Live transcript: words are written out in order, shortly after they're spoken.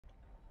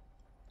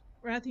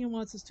Rathian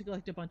wants us to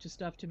collect a bunch of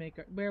stuff to make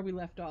where we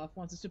left off.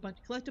 Wants us to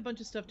collect a bunch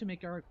of stuff to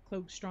make our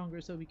cloak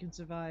stronger so we can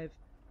survive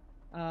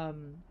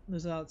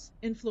Lizal's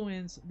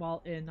influence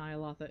while in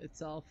Nyalotha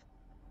itself.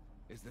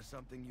 Is there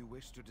something you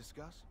wish to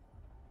discuss?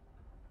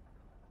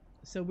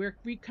 So we're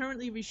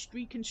currently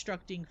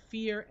reconstructing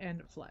fear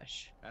and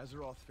flesh.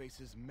 Azeroth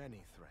faces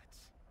many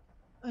threats.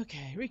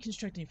 Okay,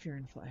 reconstructing fear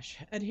and flesh.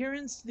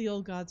 Adherents to the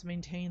old gods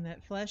maintain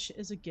that flesh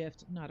is a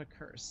gift, not a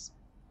curse.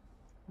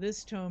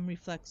 This tome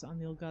reflects on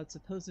the old gods'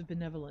 supposed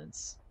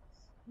benevolence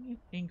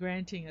in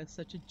granting us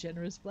such a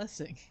generous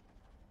blessing.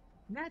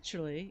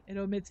 Naturally, it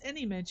omits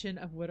any mention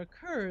of what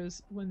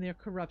occurs when their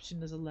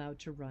corruption is allowed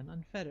to run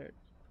unfettered.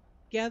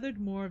 Gathered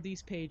more of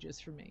these pages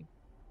for me.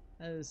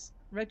 As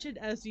wretched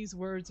as these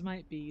words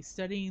might be,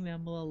 studying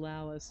them will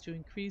allow us to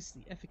increase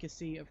the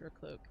efficacy of your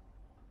cloak.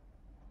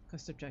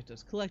 Quest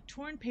objectives. Collect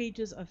torn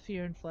pages of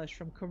fear and flesh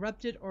from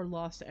corrupted or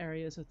lost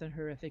areas within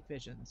horrific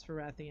visions for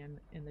Rathian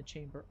in the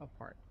Chamber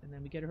Apart. And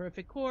then we get a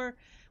horrific core,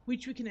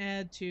 which we can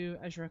add to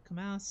Azra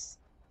Kamas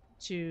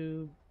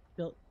to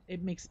build.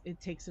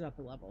 It takes it up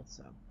a level.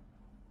 So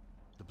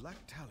the Black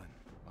Talon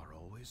are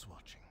always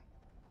watching.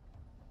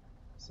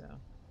 So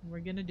we're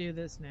gonna do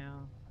this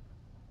now.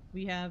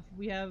 We have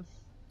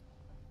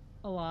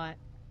a lot.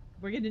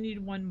 We're gonna need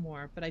one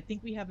more, but I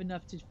think we have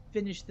enough to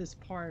finish this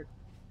part.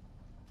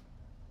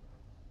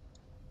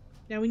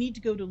 Now we need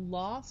to go to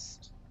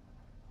Lost.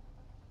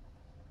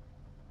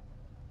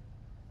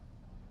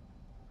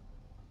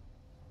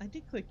 I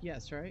did click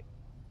yes, right?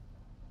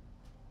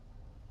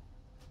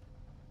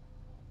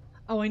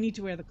 Oh, I need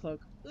to wear the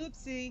cloak.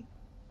 Oopsie.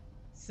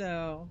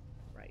 So,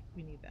 right,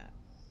 we need that.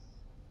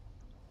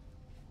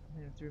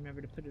 I have to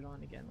remember to put it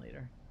on again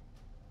later.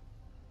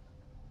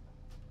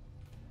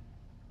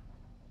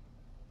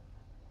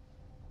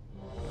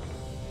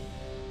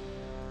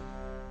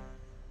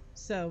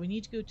 So we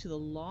need to go to the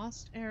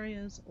lost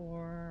areas,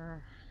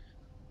 or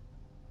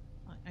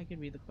I could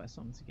read the quest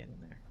once again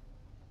in there.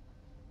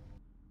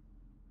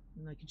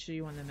 And I can show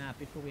you on the map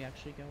before we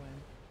actually go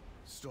in.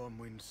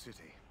 Stormwind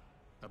City,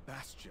 a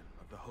bastion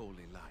of the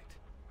holy light,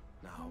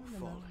 now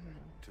fallen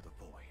to the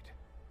void,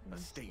 a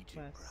staging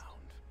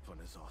ground for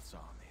N'Zoth's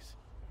armies.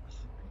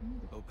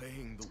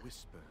 Obeying the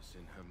whispers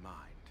in her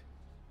mind,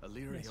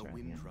 Illyria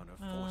Windrunner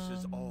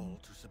forces all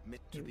to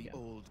submit to the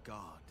old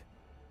god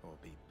or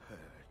be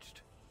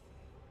purged.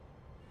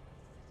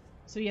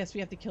 So yes, we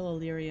have to kill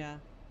Illyria.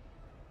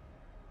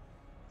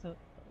 So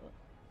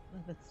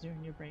let's do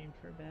in your brain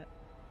for a bit.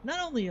 Not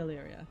only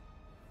Illyria.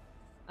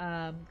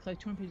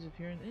 Collect torn pages of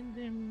fear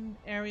in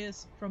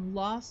areas from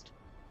lost,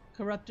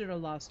 corrupted, or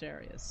lost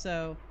areas.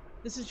 So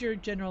this is your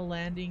general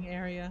landing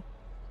area.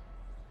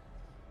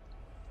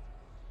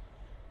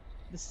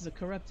 This is a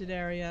corrupted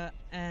area,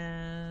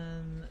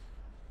 and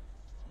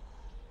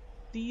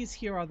these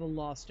here are the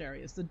lost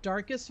areas. The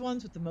darkest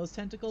ones with the most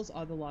tentacles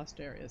are the lost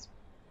areas.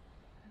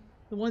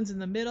 The ones in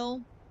the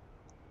middle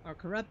are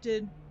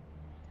corrupted,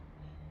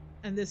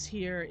 and this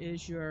here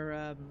is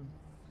your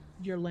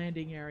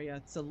landing area.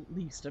 It's the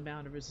least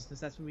amount of resistance.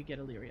 That's where we get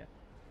Illyria.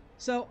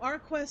 So our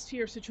quest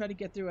here is to try to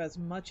get through as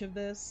much of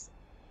this.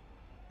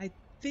 I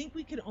think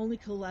we can only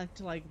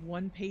collect like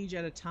one page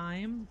at a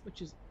time,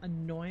 which is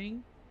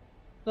annoying.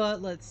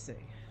 But let's see.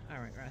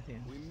 Alright,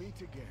 Rathian. We meet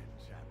again,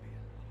 champion.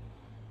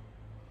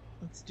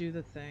 Let's do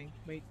the thing.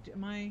 Wait,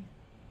 am I...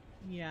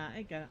 Yeah,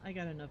 I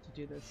got enough to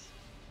do this.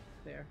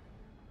 There.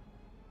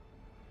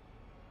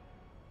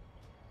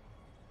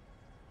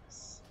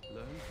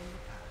 Learn from the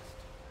past.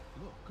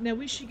 Look. Now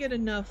we should get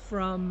enough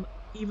from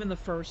even the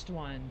first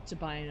one to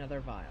buy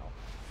another vial.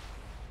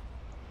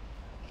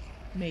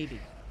 Maybe.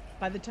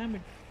 By the time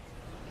we're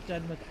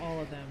done with all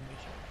of them, we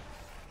should.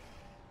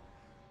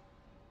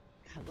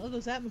 I love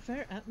those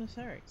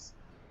atmospherics.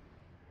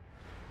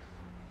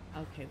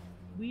 Okay,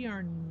 we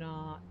are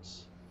not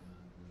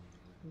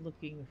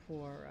looking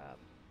for,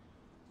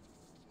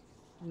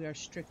 we are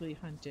strictly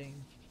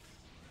hunting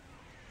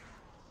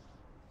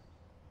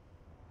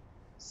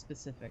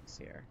specifics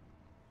here.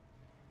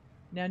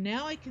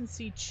 Now I can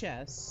see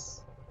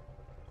chests,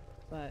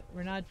 but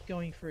we're not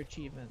going for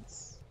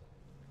achievements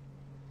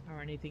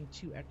or anything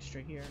too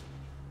extra here.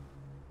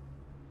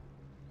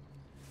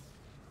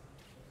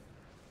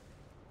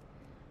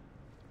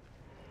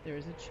 There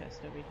is a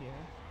chest over here.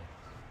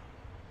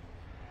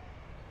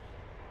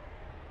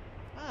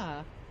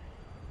 Ah!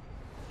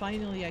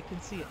 Finally I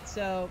can see it.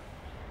 So,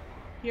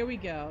 here we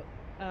go.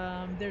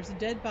 There's a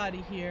dead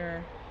body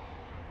here.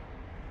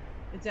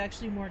 It's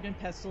actually Morgan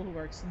Pestle who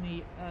works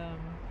in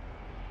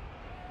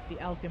the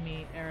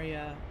alchemy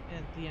area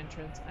at the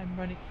entrance.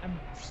 I'm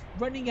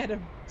running out of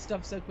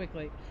stuff so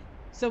quickly.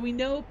 So we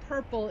know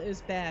purple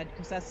is bad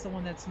because that's the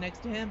one that's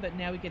next to him, but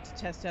now we get to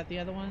test out the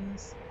other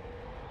ones.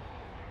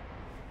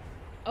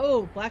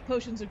 Oh, black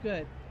potions are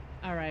good.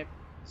 Alright.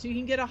 So you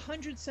can get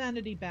 100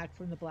 sanity back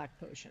from the black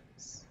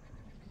potions.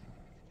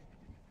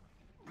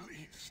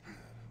 Please,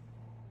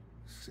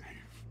 save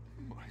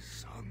my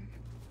son.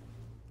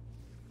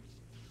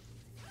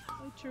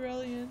 Oh,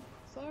 Tyrellian.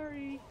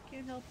 Sorry,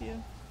 can't help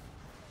you.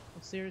 Oh,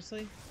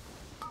 seriously?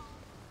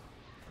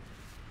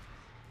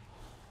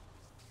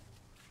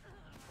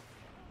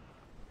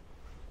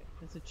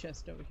 There's a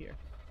chest over here.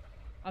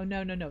 Oh,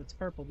 no, no, no. It's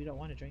purple. We don't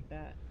want to drink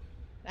that.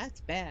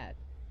 That's bad.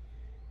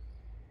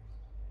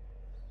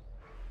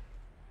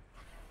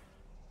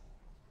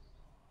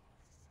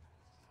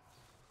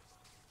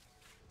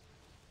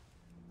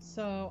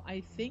 So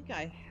I think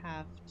I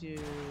have to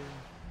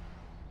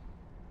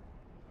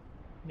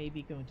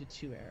maybe go into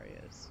 2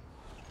 areas.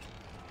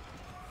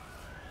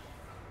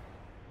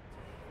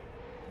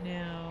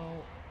 Now,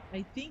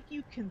 I think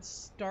you can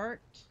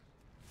start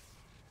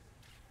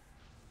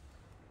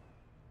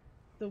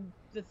the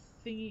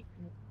thing,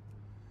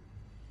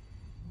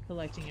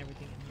 collecting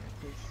everything in here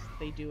because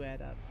they do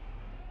add up.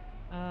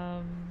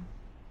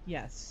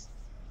 Yes.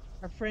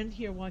 Our friend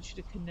here wants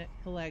you to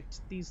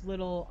collect these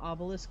little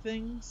obelisk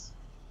things.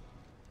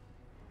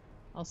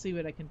 I'll see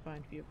what I can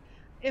find for you.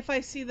 If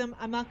I see them,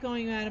 I'm not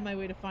going out of my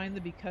way to find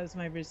them because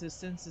my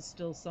resistance is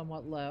still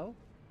somewhat low.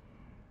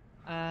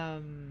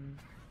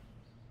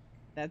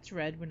 That's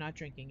red. We're not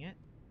drinking it.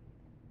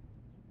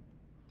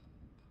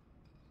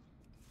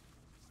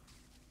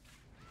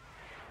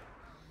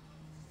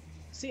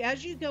 See,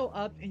 as you go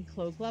up in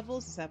cloak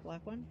levels, is that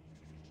black one?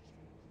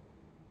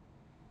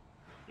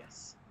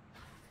 Yes.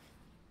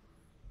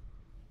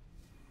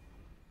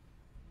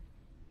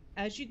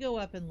 As you go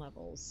up in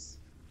levels,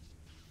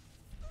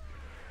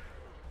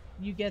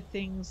 you get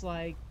things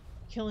like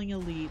killing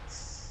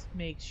elites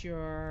makes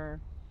your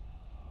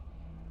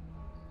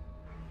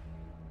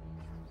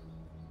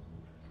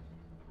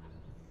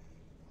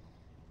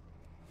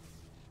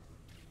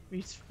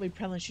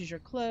replenishes your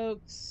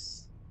cloaks,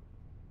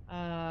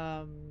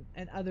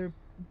 and other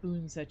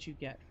boons that you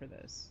get for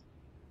this.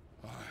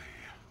 I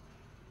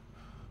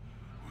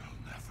will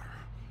never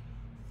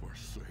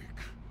forsake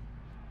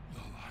the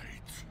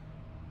light.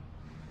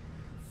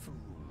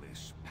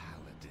 Foolish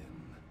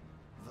paladin,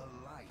 the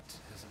light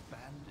has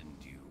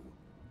abandoned you.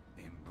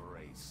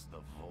 Embrace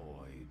the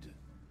void.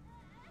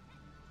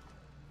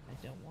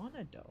 I don't want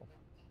to though.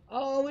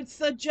 Oh, it's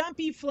the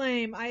jumpy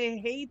flame! I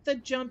hate the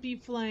jumpy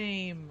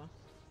flame!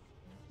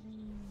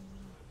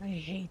 I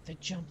hate the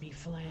jumpy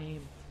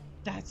flame.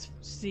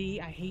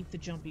 See, I hate the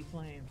jumpy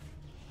flame.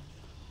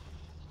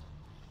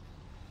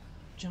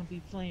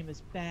 Jumpy flame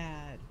is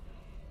bad.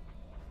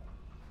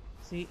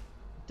 See, it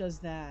does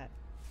that.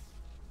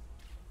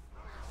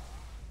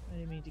 I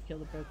didn't mean to kill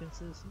the broken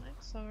citizen. I'm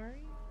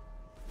sorry.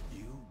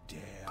 You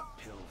dare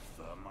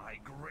pilfer my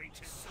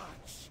greatest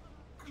such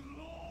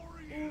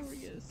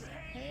glorious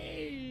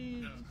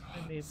pain.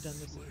 I may have done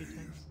this a few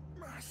times.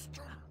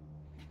 Master.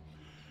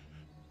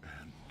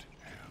 And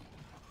him.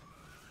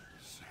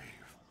 Save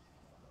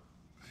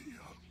the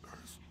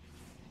others.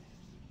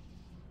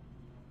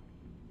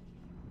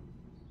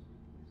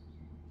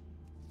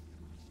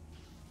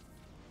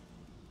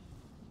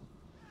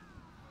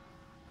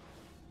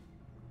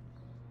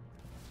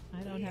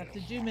 I don't have to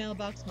do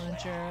mailbox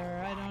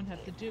muncher. I don't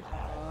have to do.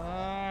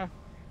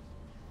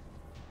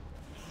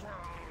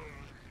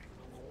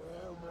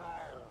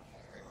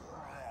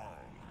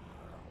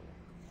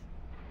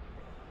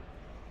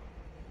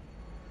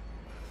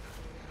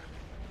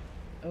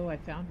 Oh, I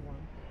found one.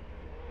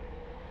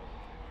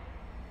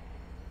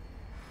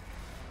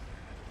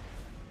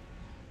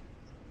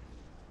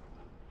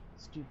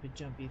 Stupid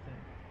jumpy thing.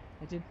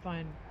 I did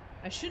find.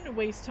 I shouldn't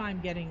waste time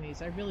getting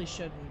these. I really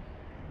shouldn't.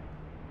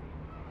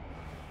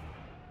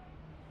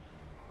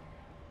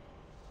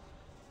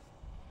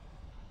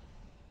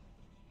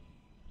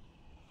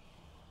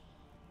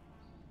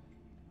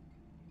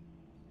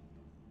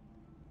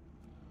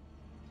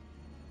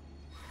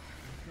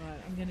 But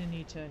I'm gonna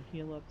need to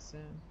heal up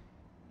soon.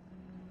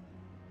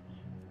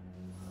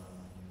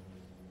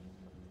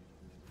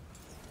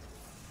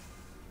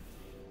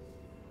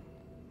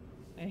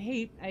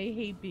 I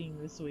hate being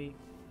this weak.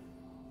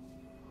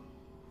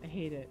 I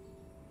hate it.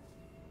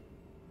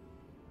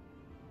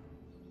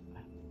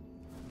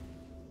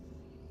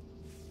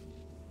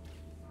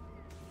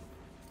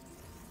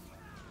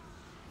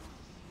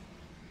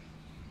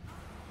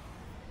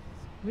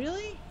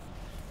 Really?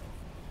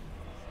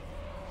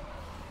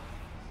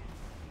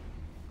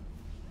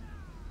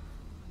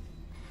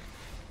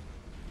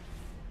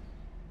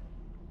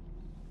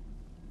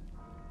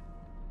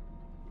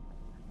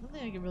 I don't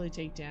think I can really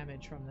take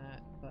damage from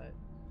that, but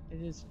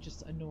it is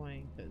just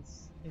annoying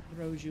because it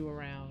throws you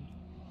around.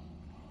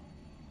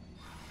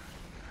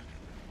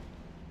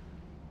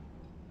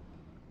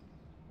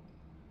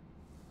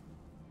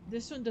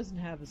 This one doesn't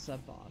have a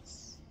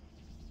sub-boss.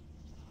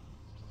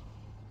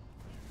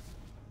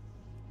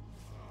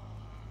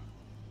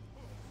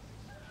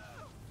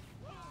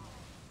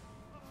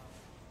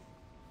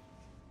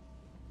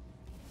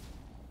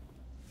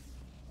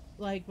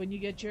 Like when you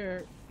get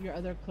your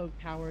other cloak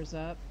powers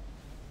up,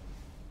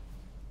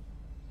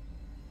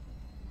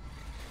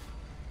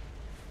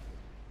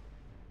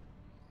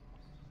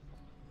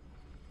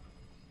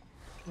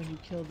 when you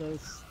kill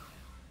those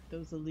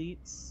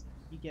elites,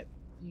 you get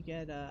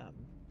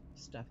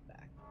stuff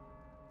back.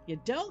 You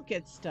don't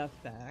get stuff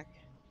back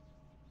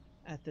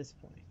at this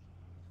point.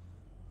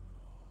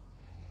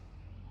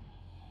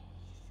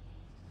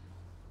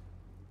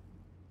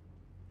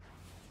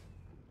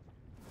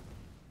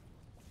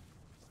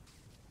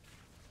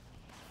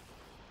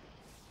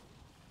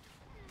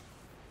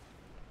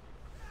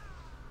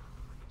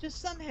 Just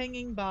some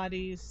hanging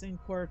bodies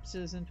and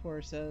corpses and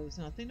torsos.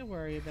 Nothing to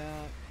worry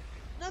about.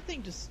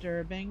 Nothing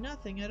disturbing.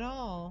 Nothing at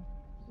all.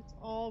 It's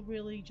all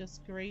really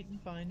just great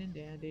and fine and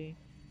dandy.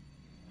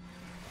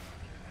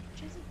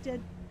 She's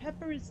dead.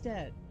 Pepper is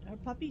dead. Our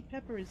puppy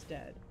Pepper is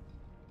dead.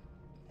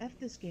 F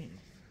this game.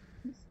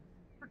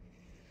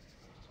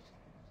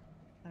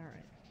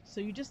 Alright.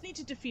 So you just need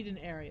to defeat an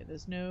area.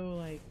 There's no,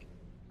 like...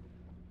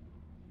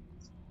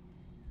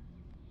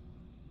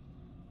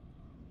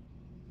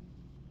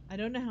 I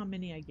don't know how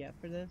many I get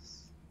for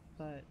this,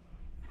 but...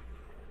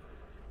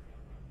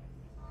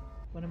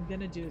 what I'm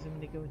gonna do is I'm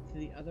gonna go into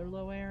the other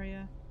low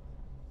area.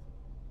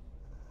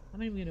 I'm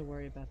not even gonna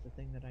worry about the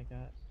thing that I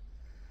got.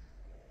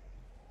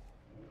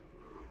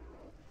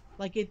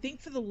 Like, I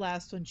think for the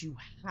last ones you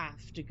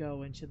have to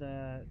go into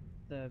the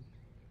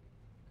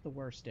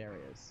worst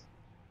areas.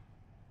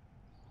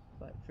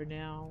 But for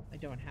now, I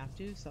don't have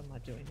to, so I'm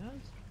not doing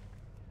those.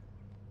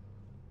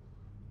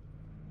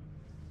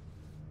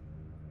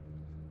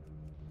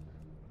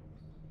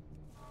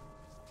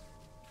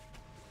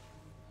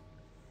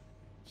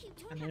 You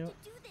don't have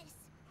to do this!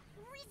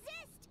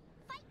 Resist!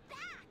 Fight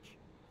back!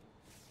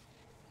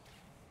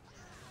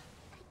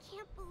 I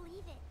can't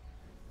believe it.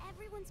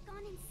 Everyone's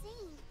gone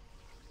insane.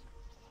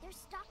 They're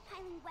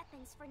stockpiling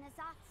weapons for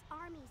N'Zoth's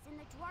armies in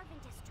the Dwarven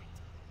district.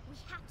 We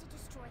have to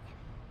destroy them.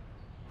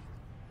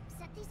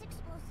 Set these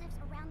explosives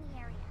around the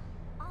area.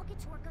 I'll get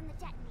to work on the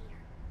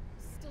detonator.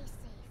 Stay safe.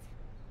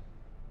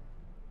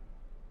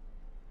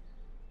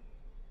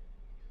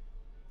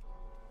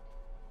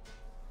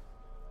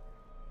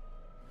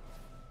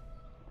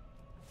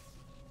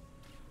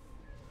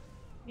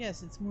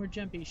 Yes, it's more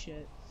jumpy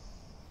shit.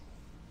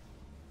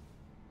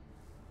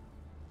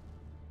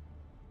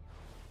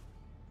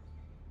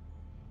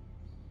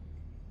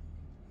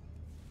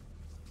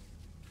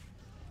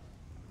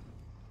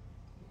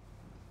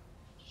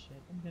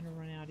 Shit, I'm gonna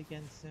run out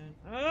again soon.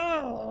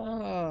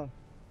 Oh!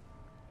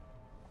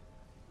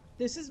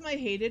 This is my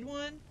hated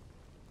one.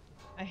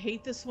 I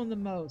hate this one the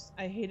most.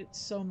 I hate it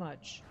so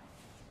much.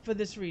 For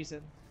this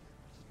reason.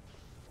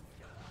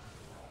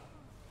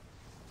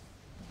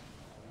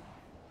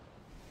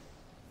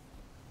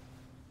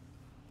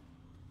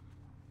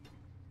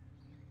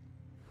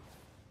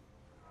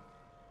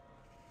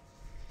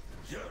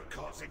 You're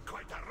causing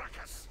quite a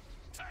ruckus.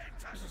 Time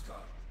to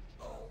stop.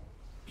 Oh,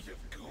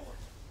 you've gone.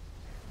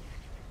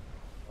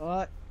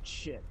 Oh,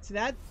 shit. So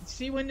that,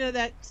 see when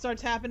that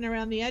starts happening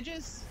around the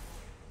edges?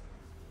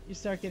 You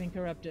start getting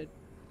corrupted.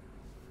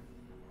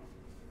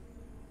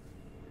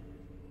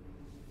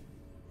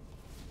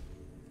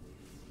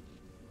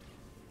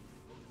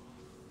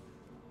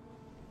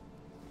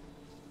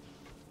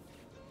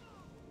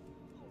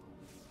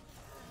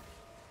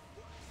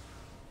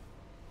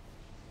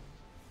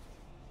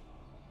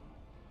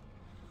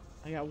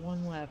 I got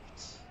one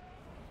left.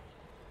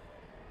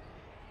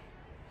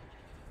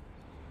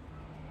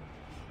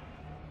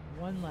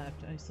 One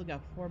left. I still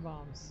got 4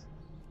 bombs.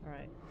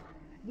 Alright.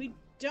 We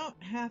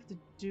don't have to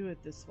do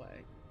it this way.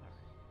 Alright.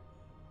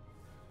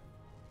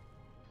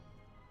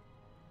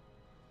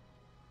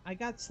 I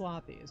got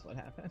sloppy is what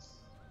happened.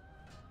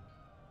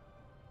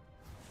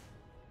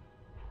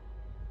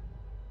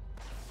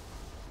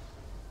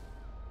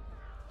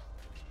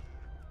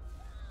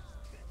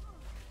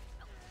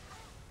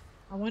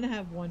 I want to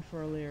have one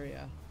for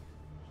Illyria.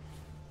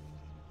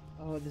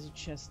 Oh, there's a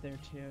chest there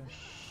too.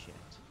 Shit.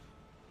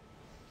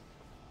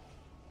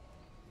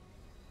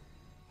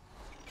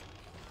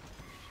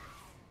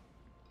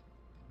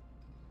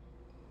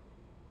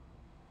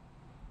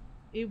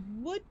 It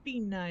would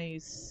be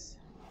nice.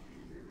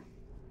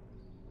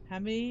 How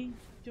many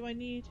do I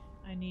need?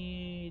 I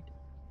need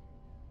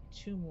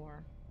 2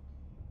 more.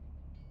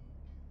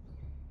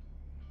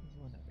 There's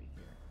one over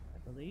here, I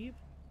believe.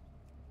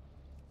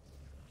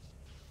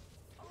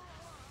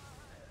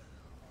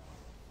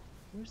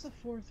 Where's the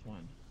 4th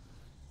one?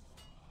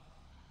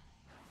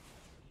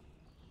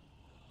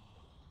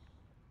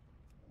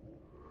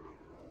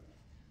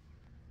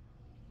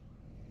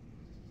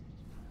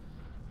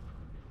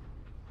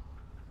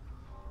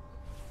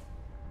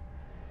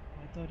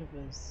 I thought it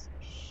was...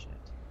 shit.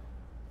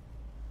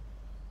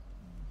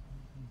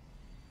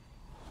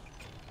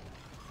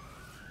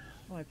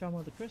 Oh, I found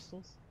one of the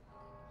crystals.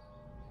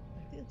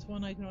 I think it's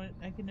one I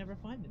can never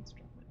find in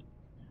Stronghold.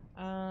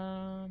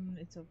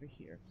 It's over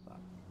here. Fuck.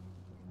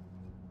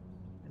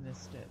 I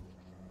missed it.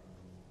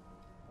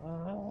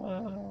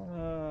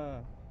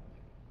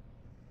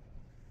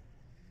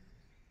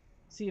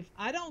 See, if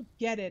I don't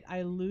get it,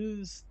 I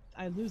lose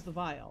the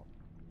vial.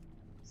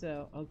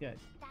 So, oh good.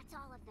 That's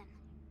all of them.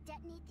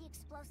 Detonate the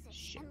explosives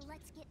Shit. and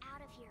let's get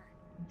out of here.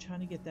 I'm trying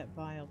to get that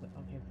vial, but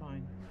okay,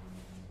 fine.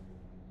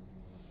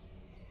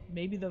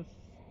 Maybe the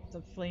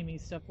flamey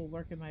stuff will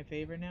work in my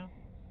favor now.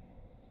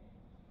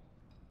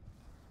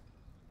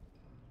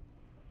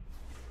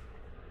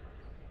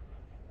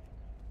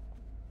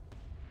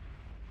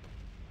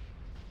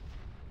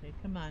 Okay,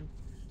 come on.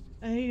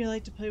 I hear you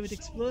like to play with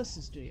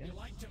explosives, do you?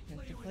 like to You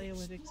like to play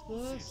with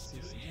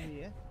explosives, do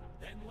you?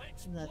 Then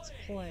let's Let's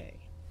play.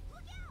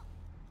 Look out!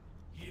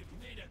 You've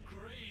made a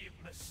grave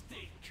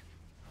mistake.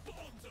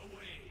 Bombs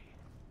away.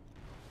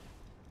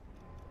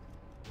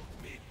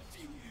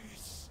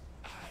 Mid-fuse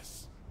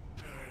as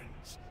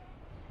burns.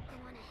 Go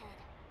on ahead.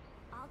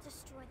 I'll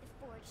destroy the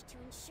forge to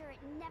ensure it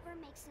never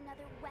makes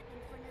another weapon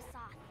for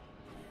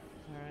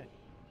N'Zoth. Alright.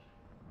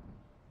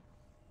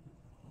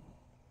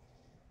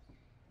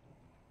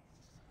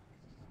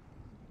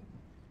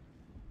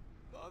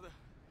 Father,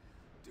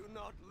 do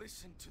not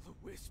listen to the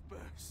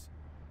whispers.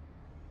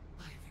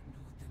 I've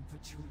ignored them for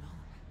too long.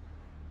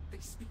 They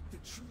speak the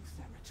truth,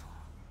 Eretor,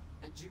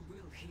 and you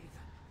will hear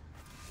them.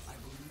 I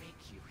will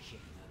make you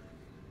hear them.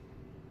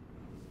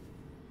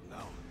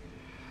 No,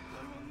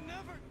 I will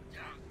never.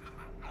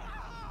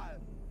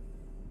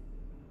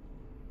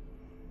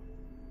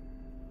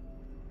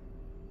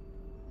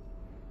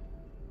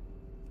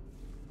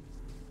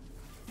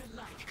 The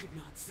light could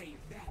not save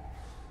them,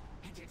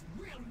 and it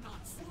will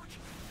not save. What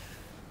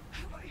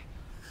have I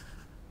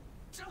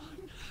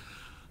done?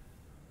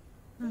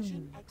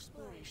 Vision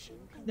exploration.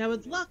 Now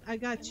with luck, I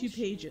got 2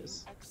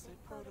 pages. Exit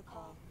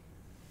protocol.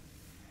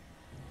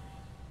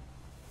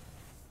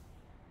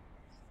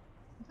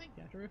 Thank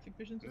you. Terrific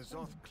visions.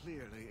 N'Zoth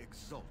clearly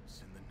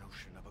exults in the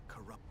notion of a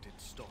corrupted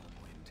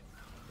stormwind.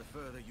 The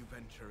further you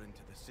venture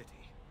into the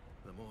city,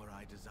 the more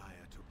I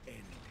desire to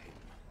end him,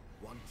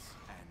 once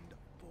and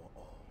for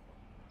all.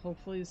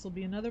 Hopefully this will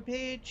be another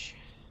page.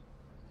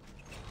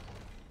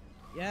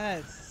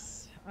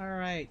 Yes.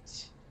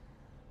 Alright.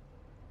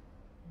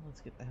 Let's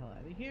get the hell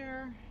out of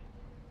here.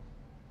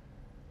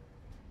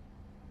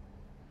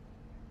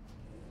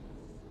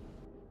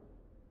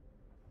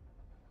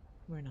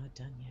 We're not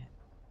done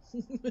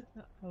yet.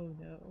 Oh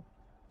no.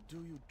 Do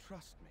you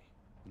trust me?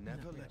 Never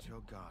Not let really.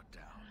 your guard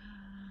down.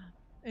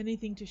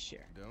 Anything to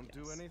share. Don't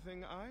do Yes.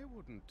 anything I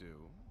wouldn't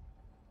do.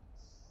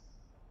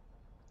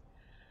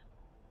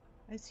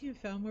 I see you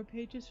found more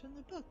pages from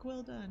the book.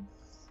 Well done.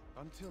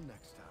 Until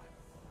next time.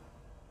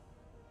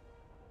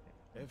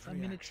 Every I'm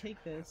gonna action take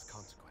has this.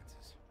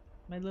 consequences.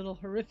 My little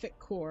horrific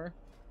core.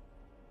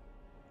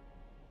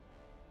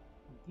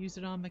 Use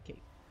it on my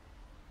cape.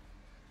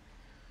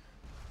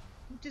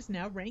 Which is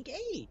now rank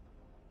 8.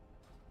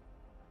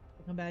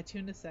 I'll come back to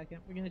you in a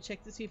second. We're going to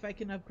check to see if I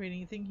can upgrade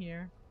anything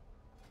here.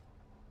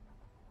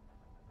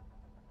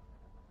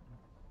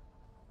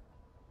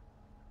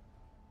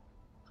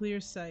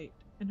 Clear sight.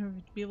 In order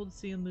to be able to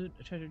see and loot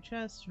a treasure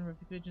chest, and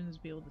horrific visions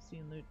be able to see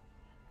and loot.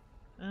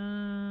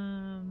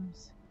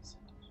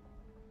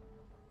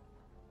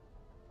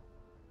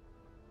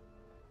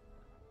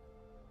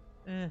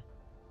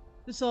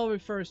 This all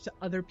refers to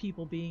other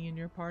people being in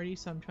your party,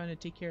 so I'm trying to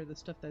take care of the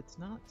stuff that's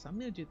not, so I'm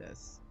going to do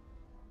this.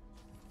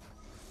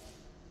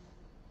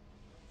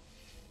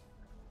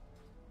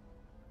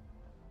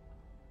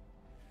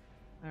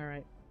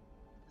 Alright.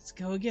 Let's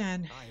go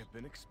again. I have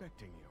been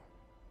expecting you.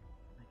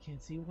 I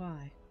can't see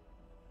why.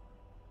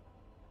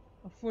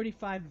 Oh,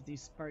 45 of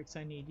these sparks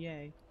I need,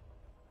 yay.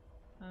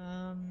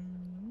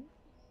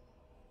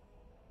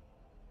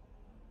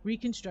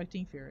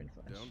 Reconstructing fear and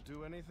flesh. Don't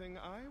do anything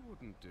I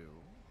wouldn't do.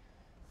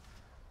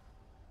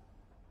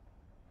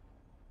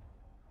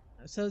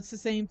 So it's the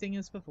same thing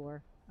as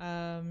before.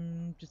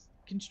 Just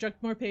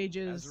construct more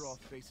pages. Azeroth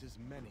faces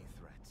many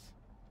threats.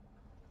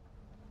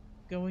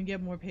 Go and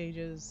get more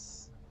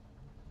pages.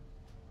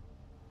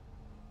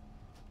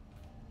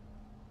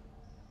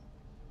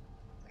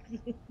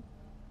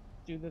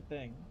 Do the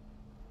thing.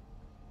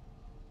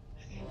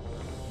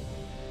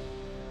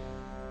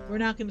 We're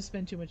not going to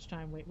spend too much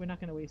time. We're not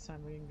going to waste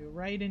time. We're going to go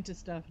right into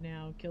stuff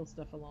now. Kill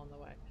stuff along the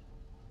way.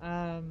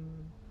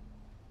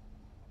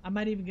 I'm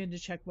not even going to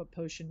check what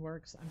potion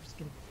works. I'm just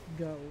going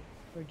to go.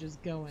 We're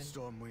just going.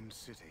 Stormwind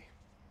City,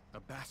 a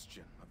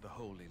bastion of the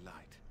holy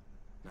light,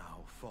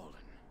 now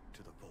fallen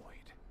to the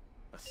void,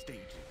 a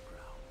staging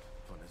ground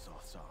for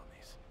N'Zoth's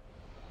armies.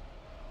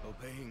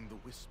 Obeying the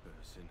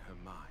whispers in her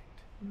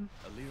mind,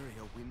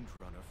 Illyria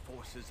Windrunner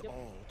forces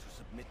all to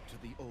submit to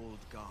the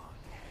old god,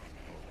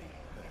 or be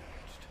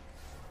purged.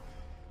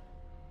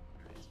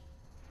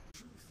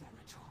 Truth,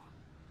 Eretor,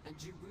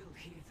 and you will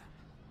hear them.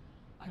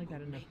 I got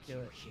will enough make to do you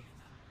it. hear them.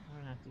 I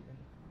don't have to even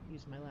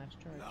use my last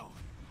charge. No,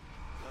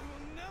 I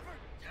will never.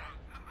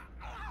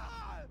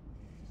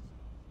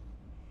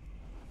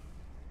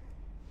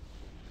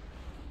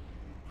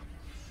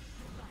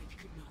 The light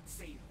could not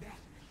save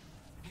them,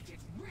 and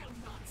it will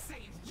not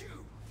save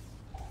you.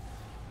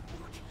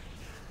 What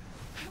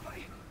have I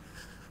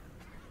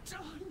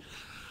done?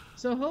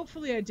 So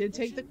hopefully I did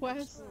take the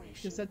quest,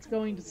 because that's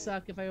going to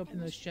suck if I open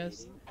those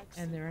chests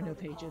and there are no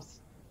pages.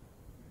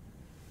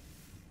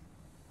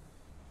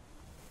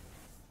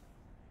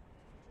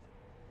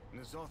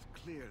 N'Zoth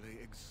clearly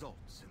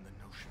exults in the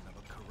notion of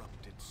a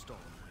corrupted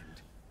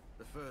stormwind.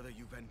 The further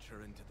you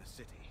venture into the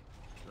city,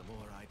 the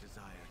more I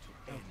desire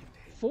to end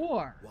him.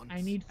 4! Once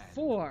I need and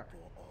 4. for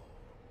all.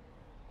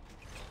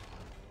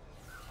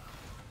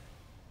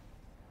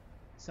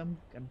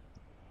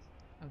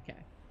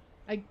 Okay.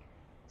 I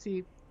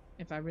see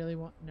if I really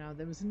want. No,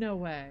 there was no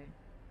way.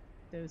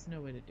 There was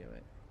no way to do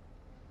it.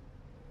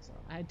 So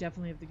I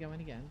definitely have to go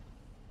in again.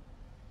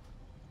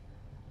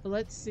 But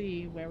let's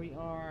see where we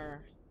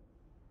are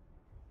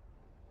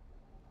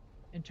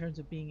in terms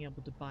of being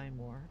able to buy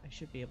more. I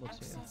should be able to.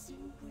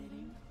 Accessing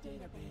breeding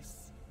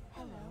database.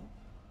 Hello.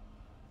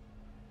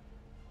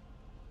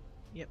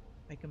 Yep,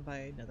 I can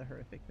buy another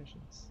horrific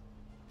visions.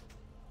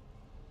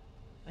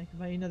 I can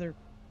buy another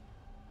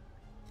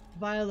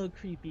vile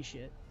creepy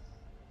shit.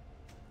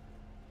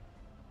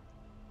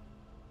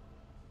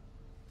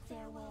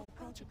 Farewell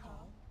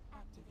protocol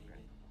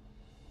activated.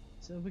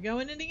 So we're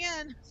going in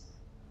again.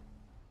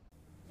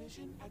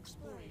 Vision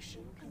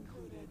exploration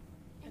concluded.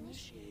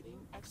 Initiating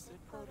exit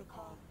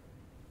protocol.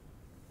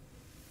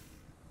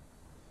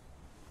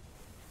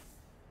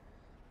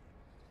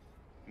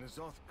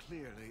 N'Zoth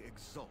clearly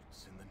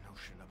exults in the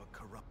notion of a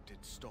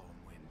corrupted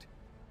stormwind.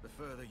 The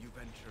further you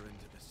venture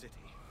into the city,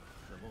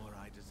 the more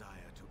I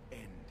desire to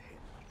end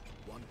him,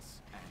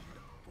 once and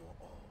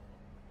for all.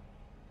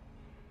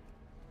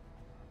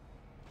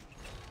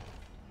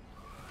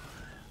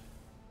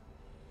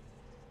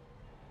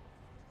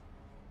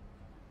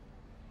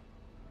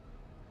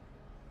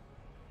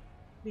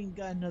 We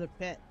got another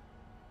pet.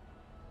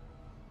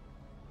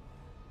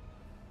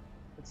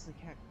 What's the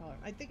cat color?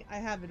 I think I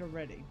have it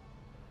already.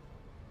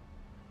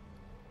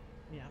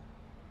 Yeah.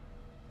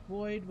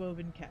 Void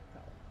woven cat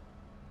color.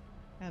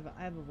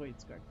 I have a void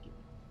scarf key.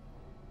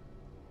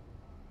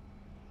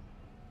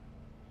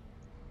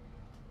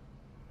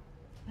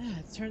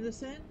 Let's turn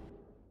this in.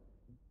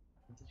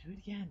 Let's do it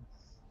again.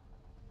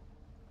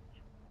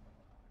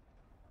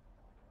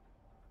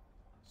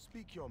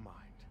 Speak your mind.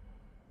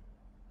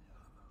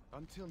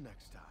 Until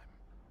next time.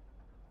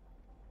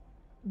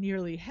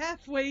 Nearly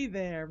halfway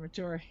there,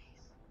 Matori.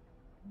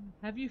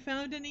 Have you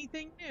found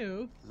anything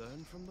new?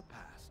 Learn from the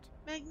past.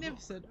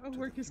 Magnificent. Our to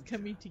work the is future.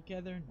 coming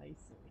together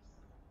nicely.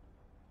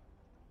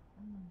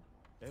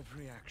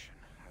 Every action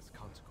has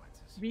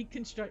consequences.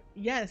 Reconstruct.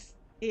 Yes,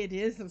 it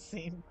is the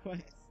same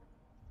quest.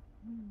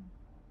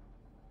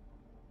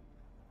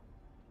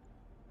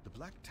 The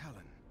Black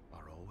Talon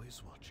are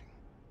always watching.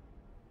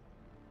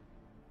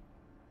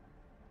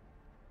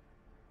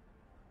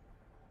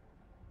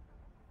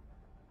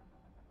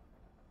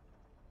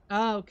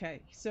 Ah, okay.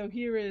 So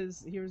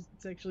here's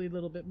it's actually a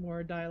little bit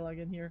more dialogue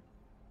in here.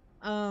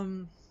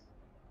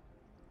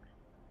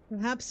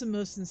 Perhaps the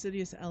most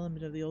insidious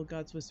element of the old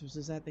gods' whispers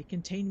is that they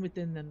contain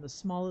within them the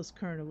smallest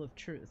kernel of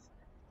truth.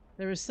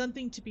 There is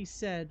something to be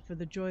said for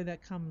the joy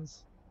that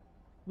comes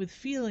with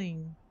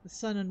feeling the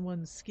sun on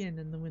one's skin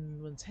and the wind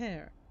in one's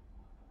hair.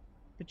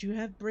 But you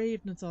have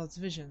braved N'Zoth's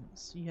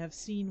visions. You have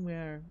seen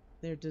where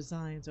their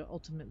designs are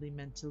ultimately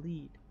meant to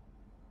lead.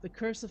 The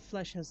curse of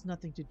flesh has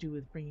nothing to do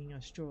with bringing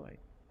us joy.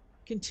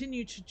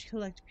 Continue to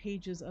collect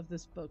pages of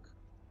this book.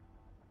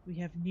 We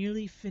have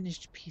nearly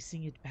finished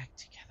piecing it back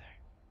together.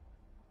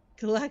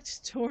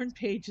 Collect torn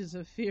pages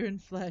of fear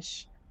and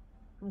flesh,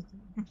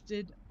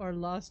 corrupted or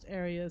lost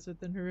areas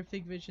within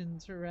horrific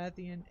visions,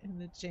 Horathian,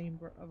 and the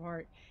Chamber of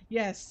Heart.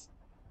 Yes!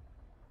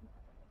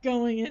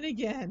 Going in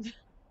again!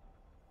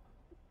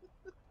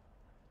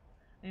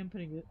 I am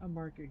putting a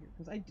marker here,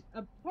 because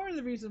part of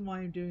the reason why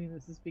I'm doing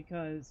this is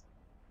because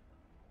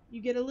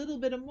you get a little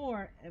bit of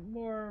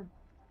more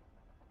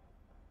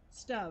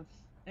stuff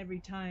every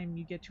time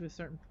you get to a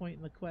certain point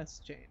in the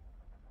quest chain.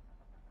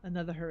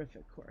 Another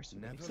horrific course.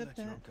 Never Accept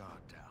let your that.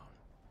 guard down.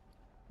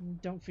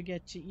 And don't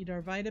forget to eat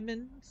our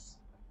vitamins.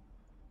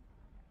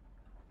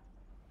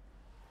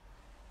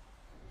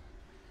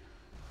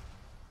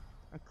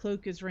 Our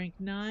cloak is rank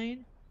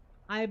 9.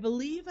 I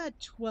believe at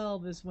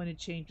 12 is when it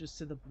changes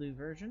to the blue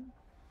version.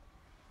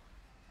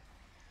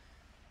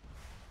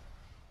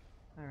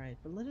 Alright,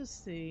 but let us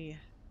see.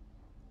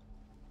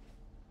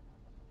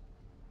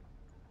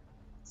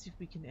 Let's see if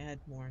we can add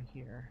more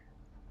here.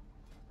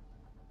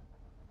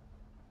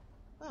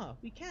 Oh,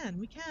 we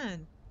can.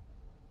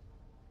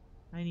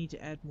 I need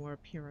to add more up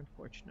here,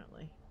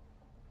 unfortunately.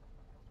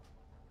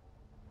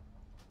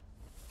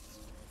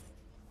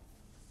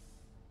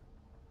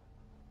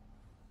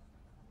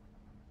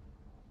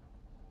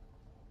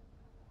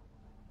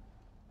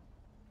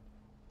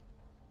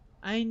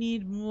 I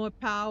need more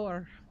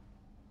power.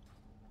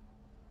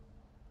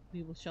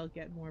 We shall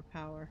get more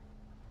power.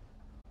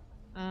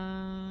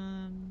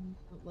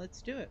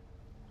 Let's do it.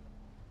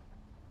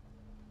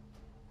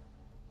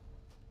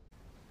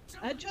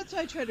 That's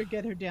why I try to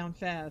get her down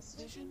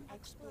fast. Vision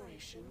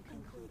exploration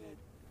concluded.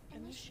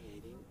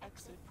 Initiating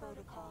exit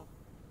protocol.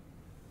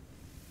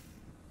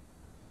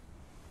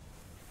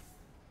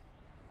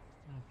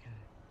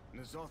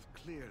 Okay. N'Zoth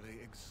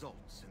clearly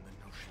exults in the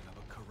notion of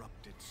a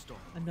corrupted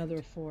storm.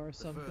 Another 4,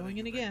 so I'm going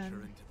in again.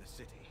 Into the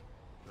city,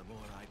 the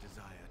more I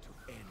desire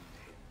to end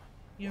him.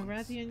 You know,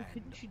 once Rathian, and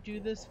couldn't you do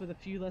for this all. with a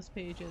few less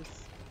pages?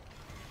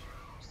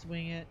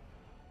 Swing it.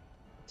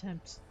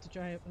 Attempt to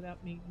try it without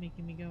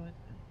making me go in.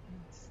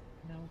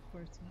 No, of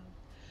course not.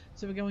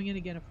 So we're going in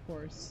again, of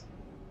course.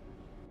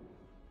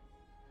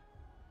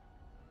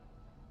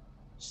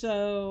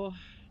 So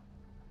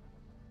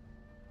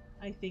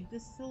I think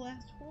this is the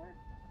last 4.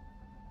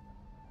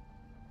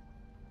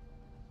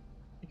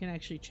 I can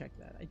actually check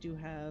that. I do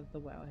have the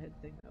Wowhead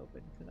thing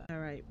open for that. All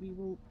right, we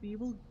will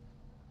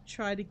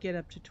try to get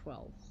up to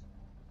 12.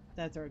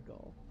 That's our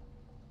goal.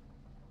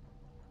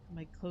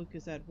 My cloak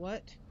is at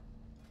what?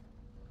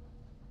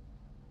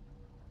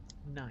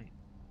 9.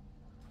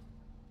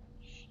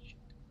 Shit.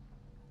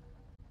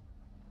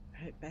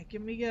 Alright, back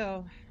in we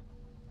go.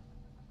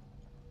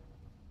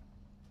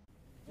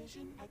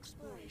 Vision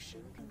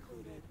exploration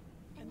concluded.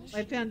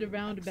 I found a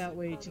roundabout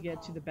way to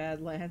get to the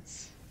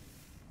Badlands.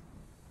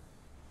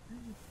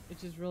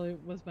 Which is really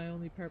was my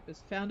only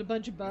purpose. Found a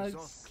bunch of bugs.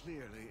 N'Zoth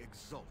clearly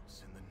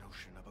exults in the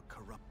notion of a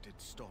corrupted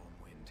storm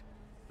wind.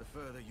 The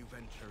further you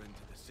venture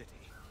into the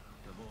city,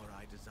 the more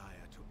I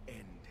desire to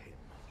end him,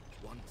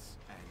 once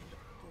and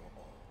for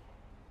all.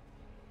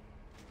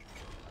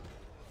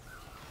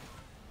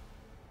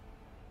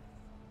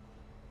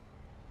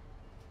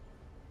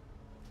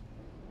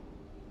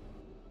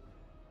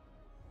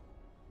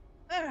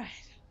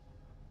 Alright.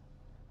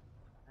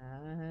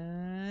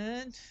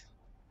 And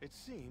It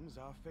seems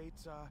our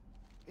fates are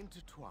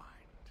intertwined.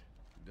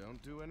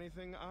 Don't do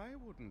anything I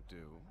wouldn't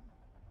do.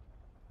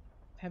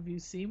 have you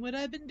seen what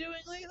I've been doing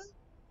lately?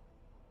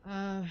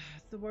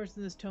 The words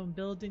in this tome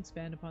build and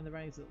expand upon the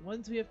writings of the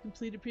ones we have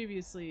completed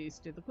previously.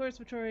 Stay the course,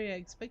 Victoria. I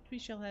expect we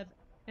shall have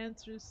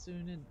answers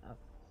soon enough.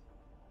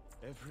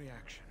 Every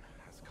action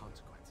has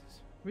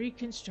consequences.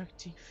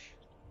 Reconstructing.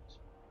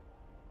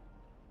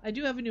 I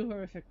do have a new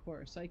horrific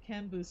course, so I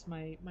can boost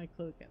my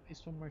cloak at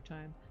least one more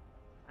time.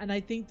 And I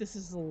think this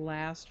is the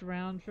last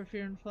round for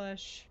Fear and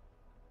Flesh.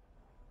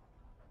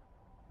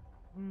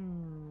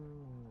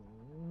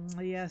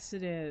 Yes,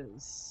 it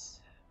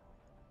is.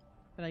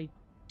 But I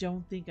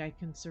don't think I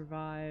can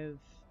survive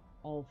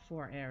all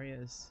 4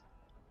 areas.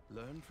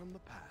 Learn from the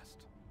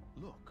past.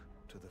 Look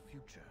to the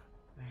future.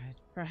 Alright,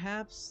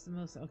 perhaps the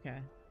most... Okay,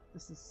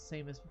 this is the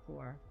same as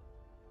before.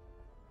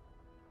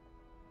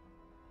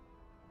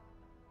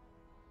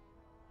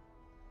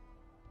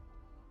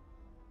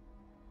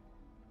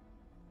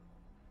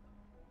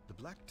 The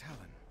Black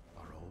Talon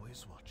are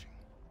always watching.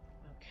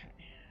 Okay.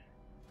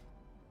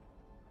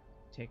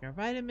 Take our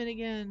vitamin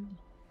again.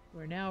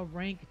 We're now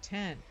rank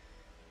 10.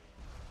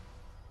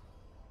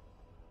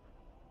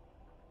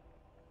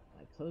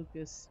 My cloak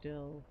is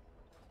still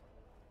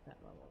that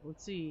level.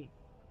 Let's see.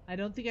 I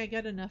don't think I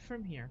got enough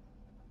from here.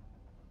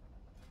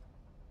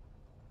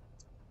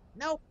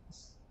 Nope.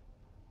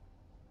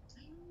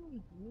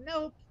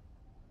 Nope.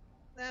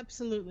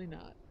 Absolutely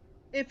not.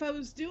 If I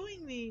was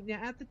doing now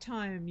at the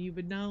time, you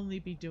would not only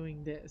be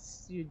doing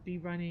this, you'd be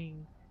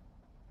running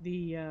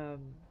the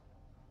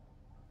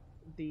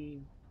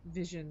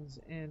visions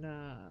in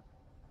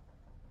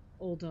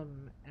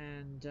Oldham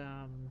and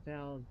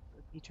Val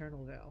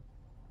Eternal Vale.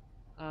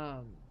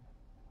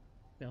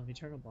 Vale of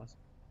Eternal Boss,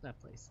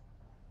 that place.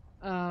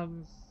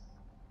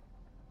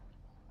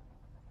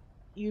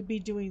 You'd be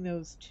doing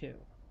those too.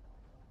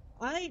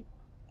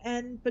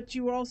 But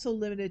you were also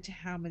limited to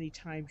how many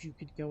times you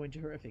could go into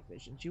horrific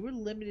visions. You were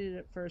limited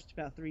at first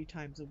about 3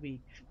 times a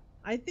week.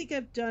 I think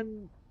I've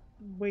done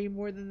way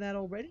more than that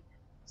already.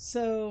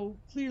 So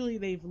clearly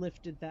they've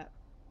lifted that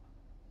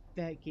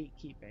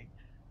gatekeeping.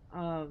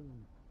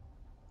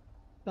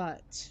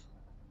 But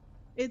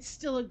it's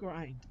still a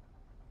grind.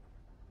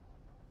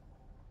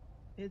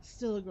 It's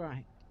still a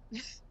grind.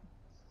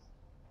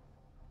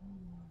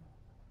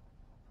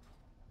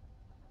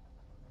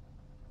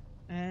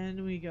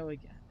 And we go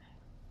again.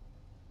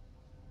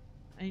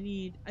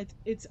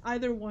 It's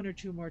either 1 or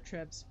 2 more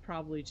trips,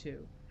 probably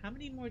 2. How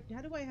many do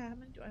I have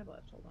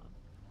left? Hold on.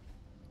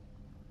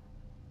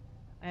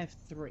 I have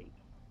 3.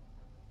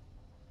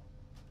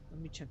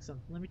 Let me check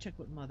something. Let me check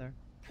with Mother.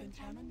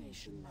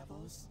 Contamination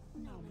levels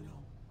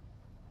nominal.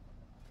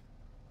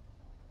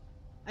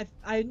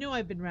 I know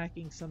I've been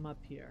racking some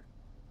up here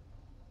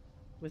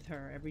with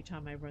her every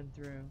time I run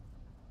through.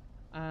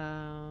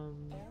 Error.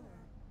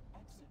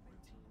 Exit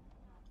routine.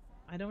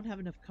 I don't have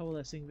enough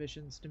coalescing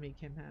visions to make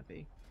him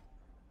happy.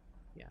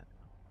 Yeah,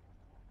 no.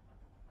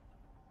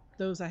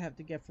 Those I have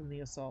to get from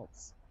the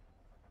assaults.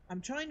 I'm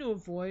trying to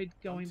avoid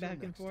going Until back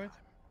and next forth.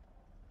 time.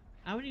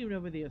 I don't even know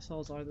where the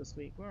assaults are this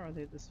week. Where are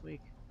they this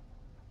week?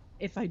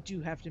 If I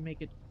do have to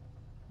make it...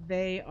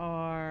 They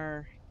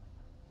are...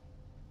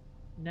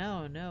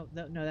 No,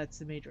 that's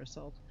the major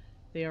assault.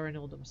 They are in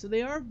Oldham. So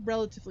they are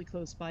relatively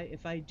close by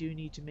if I do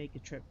need to make a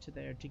trip to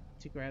there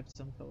to grab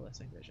some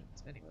coalescing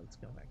visions. Anyway, let's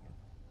go back in.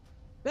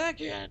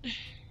 Back in!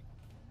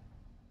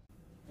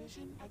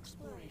 Vision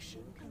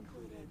exploration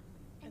concluded.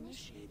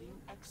 Initiating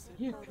exit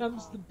Here protocol.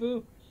 comes the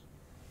boo.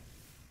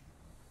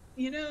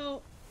 You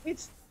know,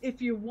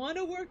 if you want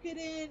to work it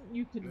in,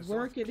 you can N'Zoth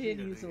work it in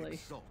clearly easily.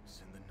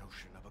 exults in the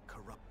notion of a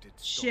corrupted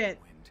Shit.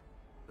 storm wind.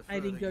 The I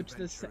didn't further go you to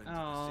the venture into the city,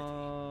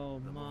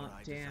 oh, the more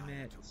I damn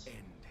desire it. to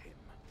end him,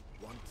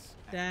 once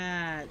and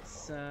That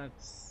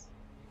sucks.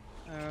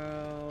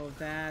 Oh,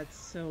 that's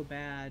so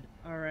bad.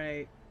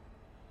 Alright.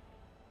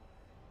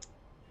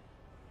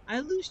 I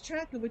lose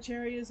track of which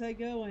areas I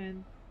go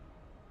in.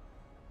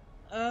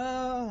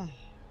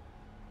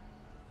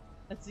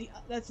 That's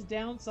the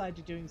downside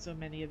to doing so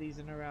many of these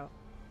in a row.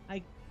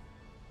 I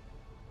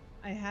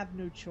have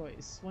no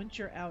choice. Once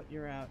you're out,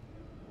 you're out.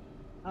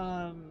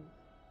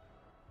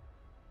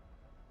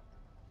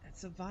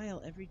 It's a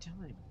vial every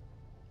time.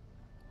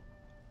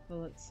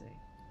 Well, let's see.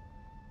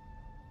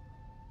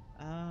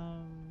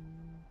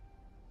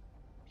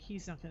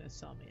 He's not gonna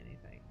sell me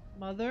anything.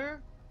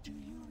 Mother? Do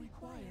you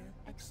require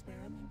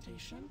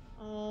experimentation?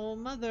 Oh,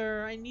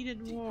 Mother, I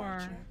needed more.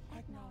 Departure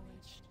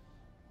acknowledged.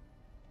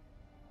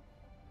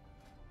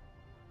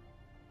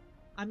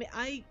 I mean,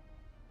 I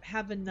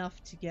have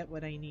enough to get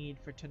what I need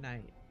for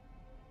tonight.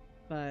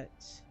 But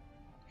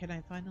can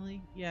I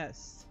finally?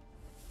 Yes.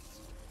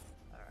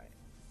 Alright.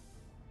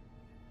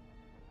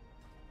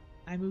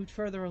 I moved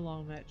further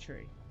along that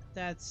tree.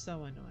 That's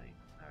so annoying.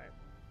 Alright.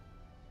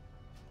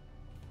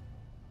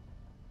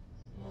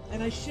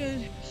 And I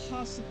should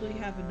possibly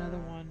have another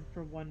one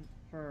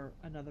for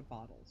another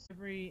bottles.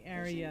 Every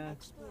area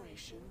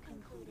Exploration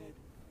concluded.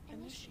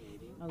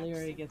 Initiating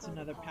Illyria exit gets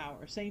another protocol.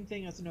 power. Same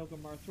thing as an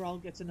Ogamar. Thrall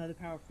gets another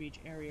power for each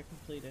area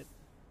completed.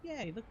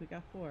 Yay, look, we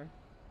got 4.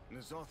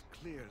 N'Zoth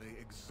clearly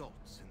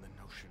exults in the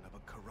notion of a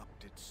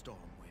corrupted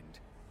stormwind.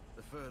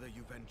 The further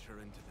you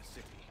venture into the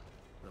city,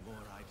 the more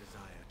I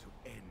desire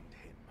to end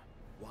him,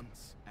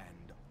 once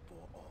and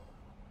for all.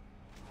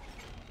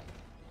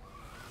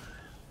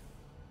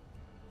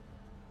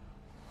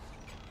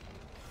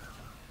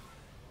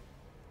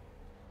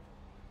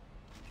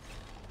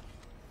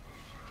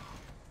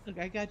 Look,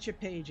 I got your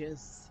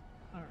pages.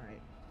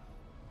 Alright.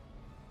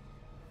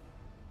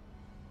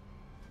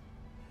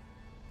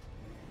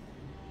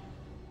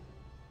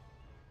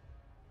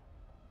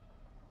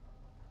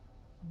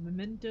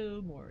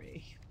 Memento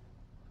Mori.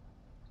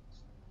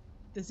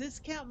 Does this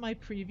count my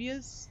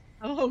previous?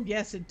 Oh,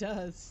 yes, it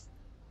does.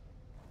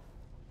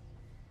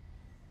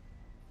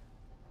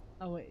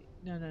 Oh, wait.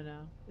 No, no, no.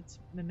 It's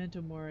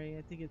Memento Mori.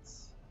 I think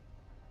it's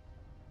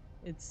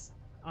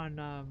on,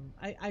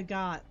 I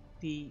got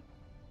the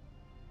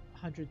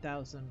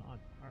 100,000 on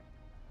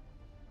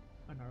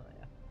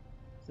Arleia,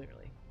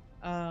 clearly.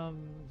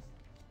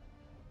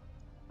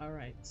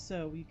 Alright,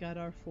 so we got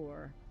our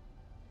 4.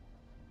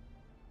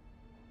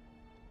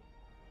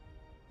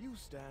 You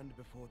stand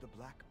before the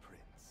Black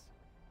Prince.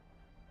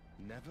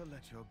 Never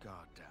let your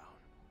guard down.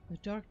 The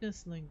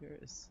darkness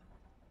lingers.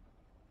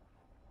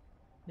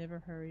 Never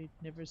hurried,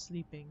 never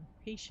sleeping,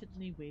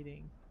 patiently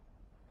waiting.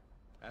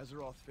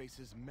 Azeroth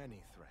faces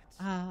many threats.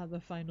 Ah,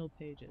 the final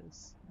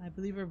pages. I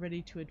believe we're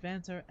ready to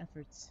advance our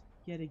efforts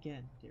yet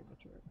again, dear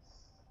Matura.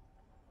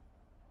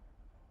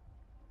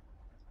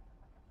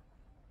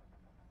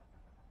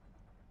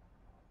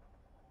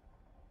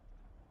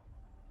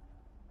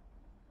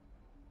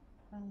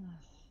 Ah.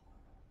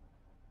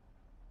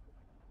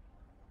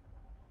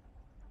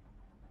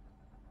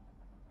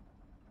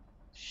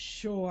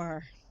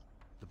 Sure.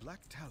 The Black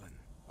Talon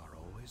are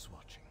always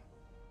watching.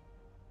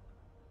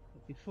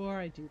 But before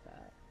I do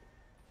that,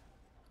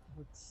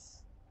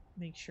 let's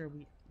make sure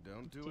we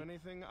Don't do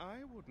anything I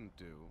wouldn't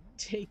do.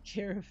 take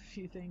care of a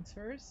few things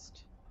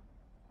first.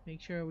 Make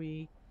sure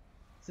we...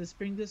 So let's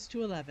bring this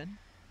to 11.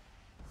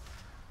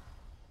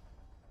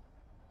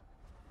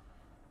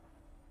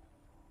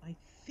 I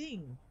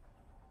think...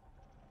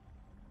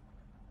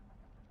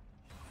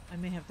 I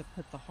may have to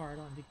put the heart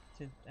on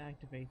to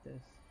activate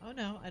this. Oh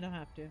no, I don't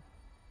have to.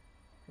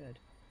 Good.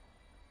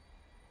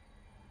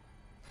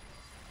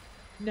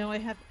 No, I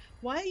have...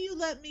 Why you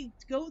let me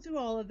go through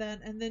all of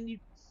that and then you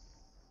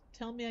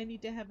tell me I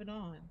need to have it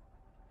on?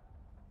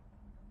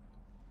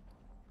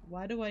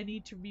 Why do I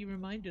need to be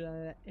reminded of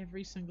that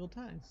every single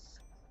time?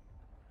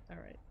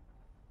 Alright.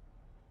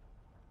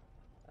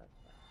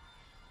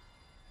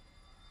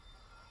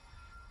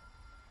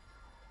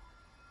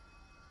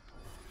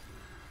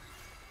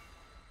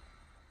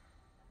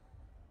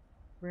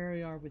 Where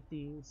we are with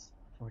these?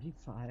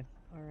 45.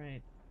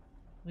 Alright.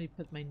 Let me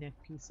put my neck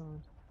piece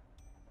on.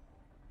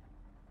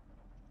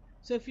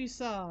 So if you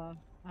saw,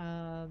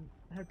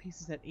 her piece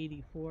is at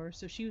 84,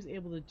 so she was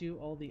able to do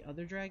all the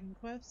other dragon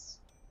quests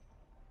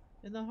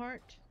in the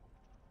heart.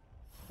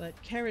 But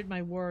Carrot,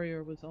 my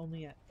warrior, was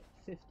only at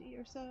 50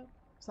 or so.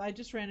 So I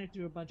just ran her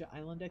through a bunch of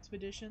island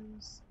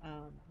expeditions,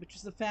 which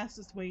is the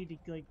fastest way to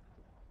like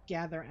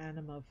gather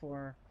anima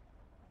for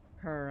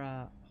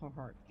her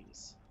heart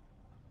piece.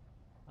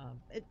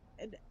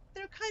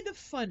 They're kind of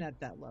fun at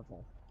that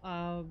level,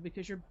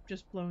 because you're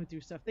just blowing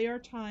through stuff. They are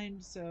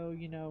timed, so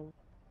you know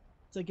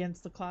it's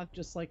against the clock,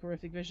 just like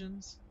Horrific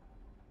Visions.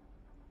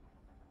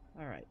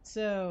 All right,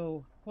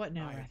 so what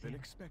now? I've been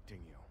expecting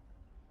you.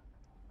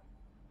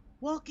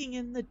 Walking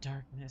in the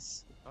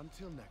darkness.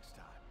 Until next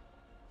time.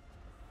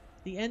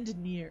 The end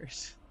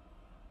nears.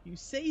 You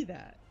say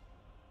that.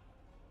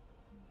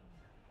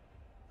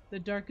 The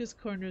darkest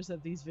corners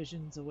of these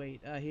visions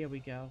await. Here we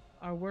go.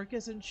 Our work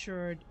has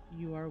ensured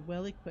you are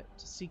well equipped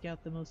to seek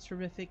out the most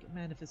horrific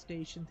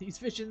manifestation these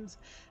visions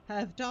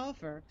have to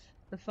offer.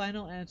 The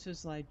final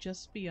answers lie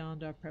just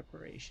beyond our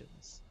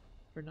preparations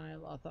for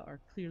Nyalotha are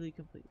clearly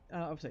complete.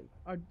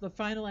 The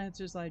final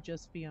answers lie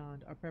just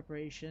beyond our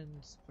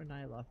preparations for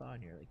Nyalotha are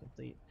nearly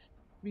complete.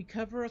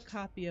 Recover a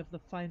copy of the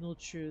final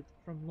truth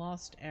from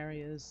lost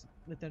areas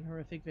within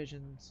Horrific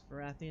Visions,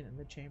 Varathian, and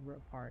the Chamber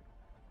of Heart.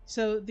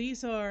 So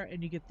these are,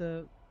 and you get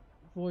the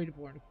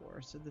Voidborn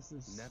Core, so this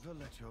is Never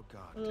let your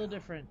guard a little down.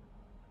 different.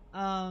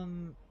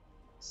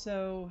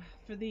 So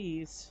for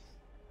these,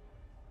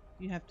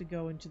 you have to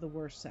go into the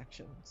worst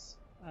sections.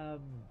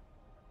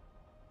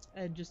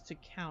 And just to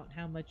count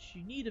how much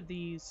you need of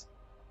these,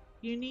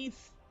 you need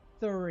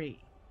 3.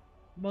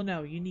 Well,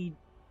 no, you need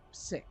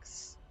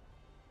 6.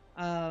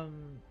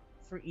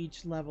 For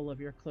each level of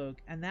your cloak,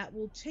 and that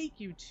will take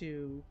you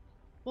to,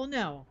 well,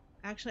 no,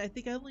 actually I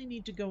think I only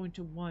need to go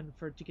into 1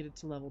 to get it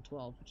to level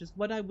 12, which is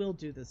what I will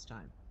do this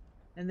time.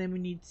 And then we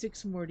need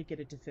 6 more to get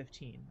it to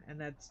 15,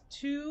 and that's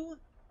 2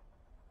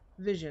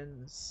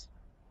 visions.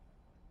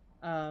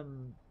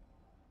 And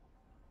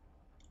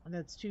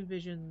that's 2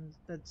 visions,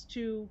 that's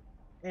 2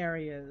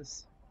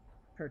 areas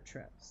per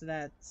trip. So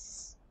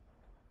that's,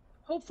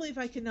 hopefully if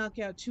I can knock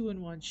out 2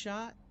 in one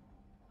shot,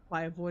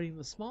 by avoiding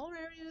the smaller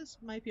areas,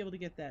 might be able to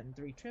get that in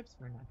 3 trips.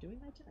 We're not doing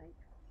that tonight.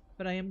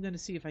 But I am going to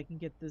see if I can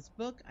get this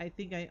book. I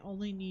think I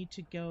only need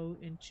to go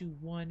into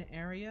 1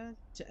 area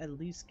to at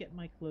least get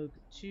my cloak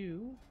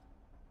to...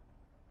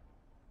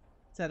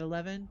 It's at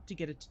 11 to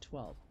get it to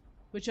 12.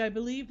 Which I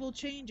believe will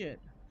change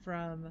it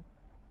from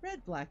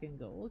red, black, and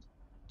gold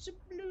to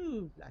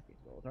blue, black, and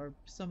gold. Or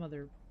some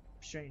other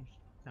strange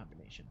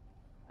combination.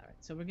 Alright,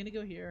 so we're going to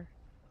go here.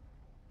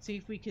 See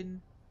if we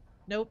can...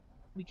 Nope,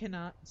 we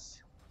cannot.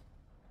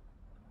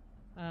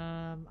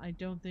 I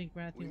don't think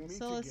Rathian will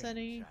sell us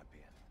any.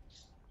 Champion.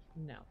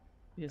 No,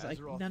 because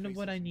Azeroth none of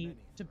what I faces need many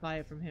to buy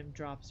it from him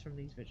drops from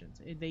these visions.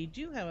 They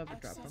do, however,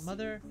 drop from Accessing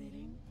other,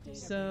 breeding database.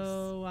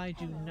 so I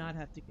do Hello. not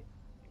have to get...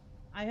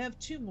 I have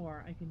 2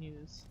 more I can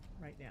use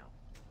right now,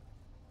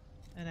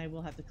 and I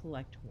will have to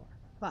collect more.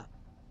 But,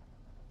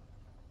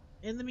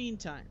 in the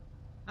meantime,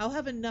 I'll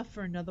have enough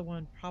for another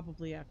one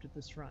probably after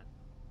this run.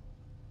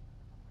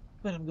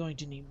 But I'm going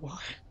to need more.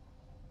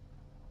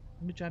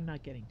 Which I'm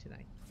not getting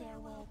tonight.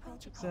 Farewell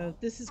protocol. So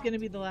this is going to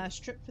be the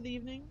last trip for the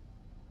evening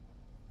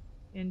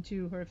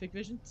into Horrific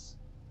Visions.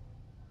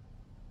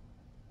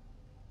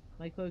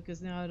 My cloak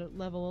is now at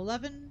level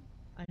 11.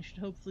 I should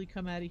hopefully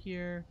come out of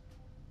here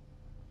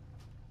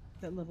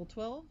at level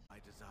 12. I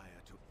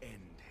desire to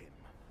end him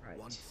Right.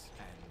 once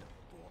and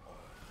for all.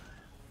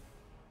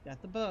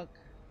 Got the book.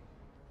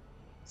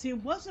 See,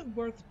 it wasn't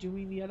worth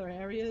doing the other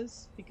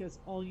areas because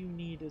all you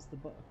need is the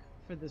book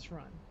for this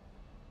run.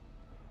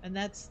 And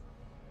that's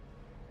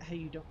how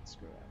you don't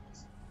screw up.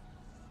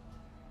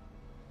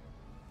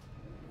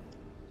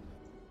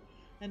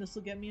 And this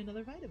will get me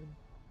another vitamin.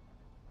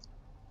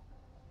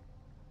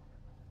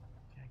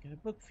 Okay, I got a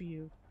book for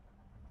you.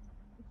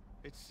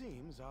 It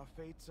seems our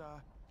fates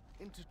are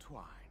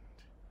intertwined.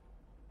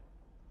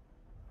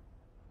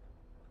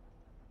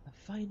 A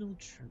final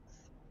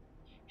truth.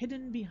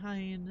 Hidden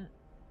behind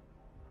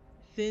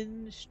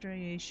thin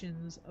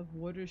striations of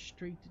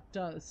water-streaked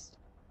dust.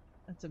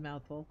 That's a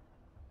mouthful.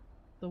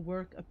 The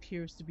work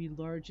appears to be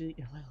largely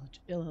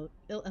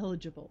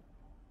illegible.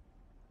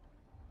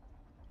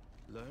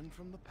 Learn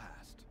from the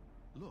past.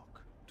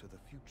 Look to the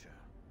future.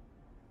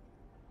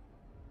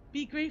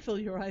 Be grateful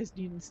your eyes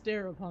needn't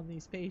stare upon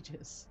these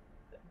pages.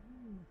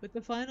 With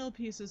the final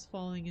pieces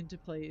falling into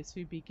place,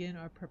 we begin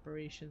our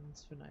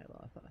preparations for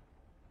Ny'alotha.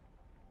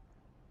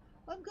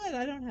 I'm glad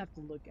I don't have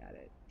to look at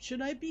it.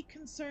 Should I be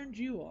concerned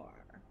you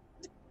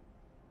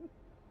are?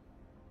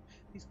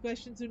 These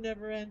questions are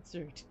never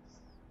answered.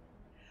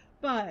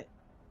 But,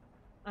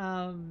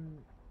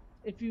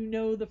 if you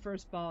know the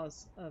first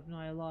boss of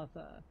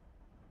Ny'alotha,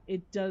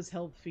 it does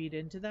help feed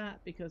into that,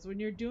 because when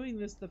you're doing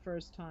this the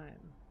first time,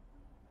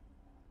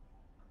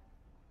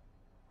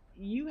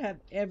 you have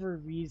every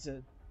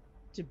reason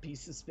to be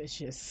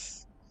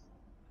suspicious.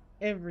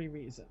 Every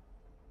reason.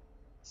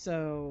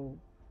 So,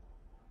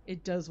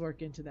 it does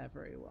work into that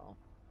very well.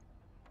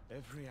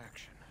 Every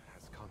action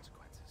has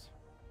consequences.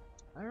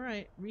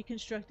 Alright,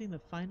 reconstructing the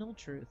final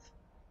truth.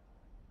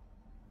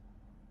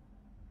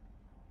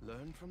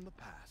 Learn from the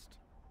past.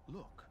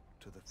 Look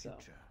to the So.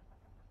 future.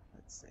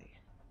 Let's see.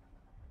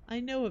 I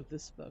know of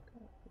this book.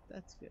 Oh,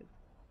 that's good.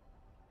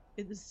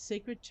 It is a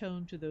sacred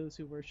tome to those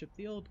who worship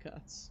the old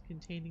gods,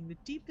 containing the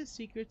deepest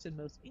secrets and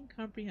most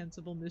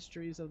incomprehensible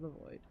mysteries of the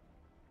void.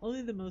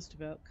 Only the most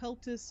devout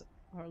cultists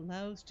are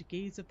allowed to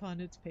gaze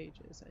upon its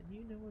pages. And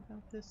you know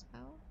about this,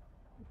 Al?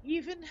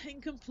 Even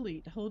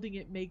incomplete, holding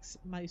it makes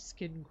my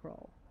skin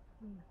crawl.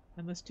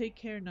 I must take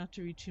care not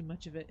to read too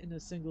much of it in a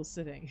single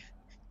sitting.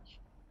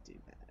 Do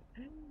that.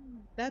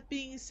 That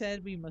being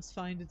said, we must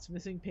find its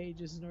missing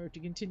pages in order to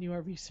continue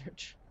our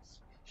research.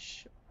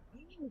 Sure.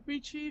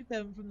 Retrieve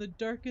them from the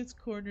darkest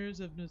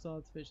corners of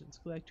N'Zoth's visions.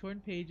 Collect torn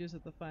pages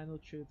of the final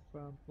truth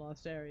from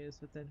lost areas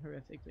within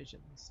Horrific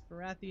Visions.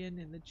 Baratheon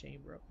in the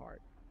Chamber of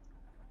Heart.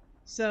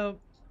 So,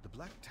 The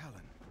Black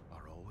Talon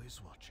are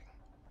always watching.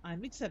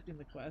 I'm accepting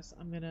the quest.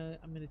 I'm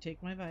gonna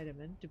take my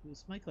vitamin to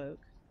boost my cloak.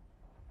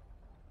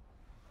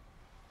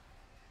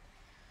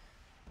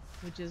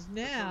 Which is The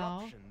now...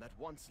 corruption that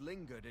once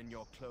lingered in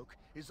your cloak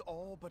is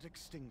all but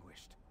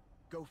extinguished.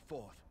 Go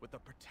forth with the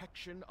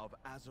protection of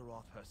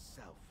Azeroth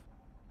herself.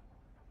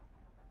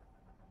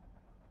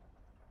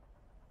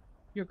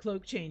 Your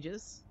cloak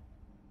changes.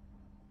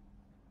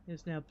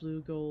 is now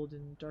blue, gold,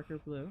 and darker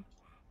blue.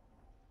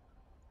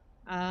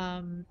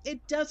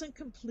 It doesn't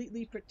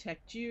completely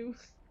protect you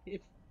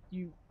if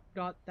you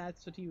thought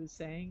that's what he was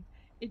saying.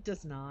 It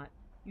does not.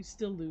 You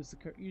still lose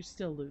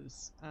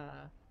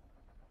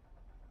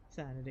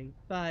sanity,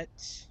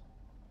 but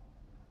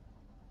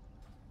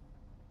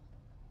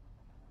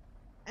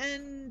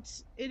and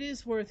it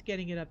is worth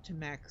getting it up to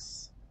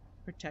max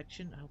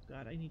protection. Oh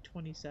god, I need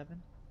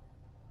 27.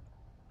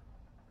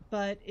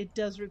 But it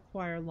does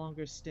require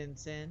longer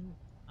stints in.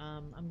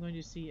 I'm going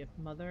to see if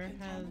Mother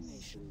has...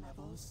 Contamination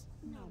levels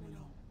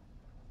nominal.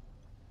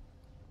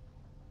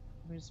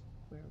 Where?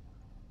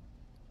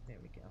 There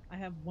we go. I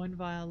have one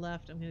vial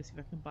left. I'm going to see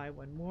if I can buy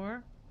one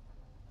more.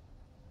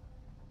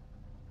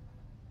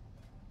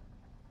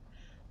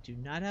 Do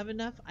not have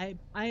enough. I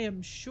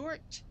am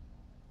short.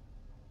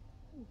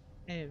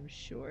 I am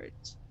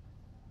short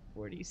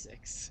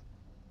 46.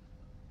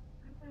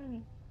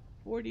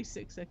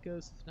 46 that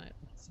goes tonight.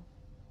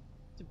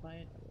 To buy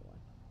another one.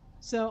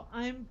 So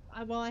I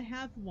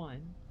have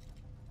one.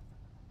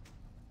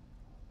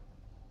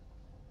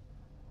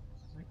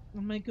 I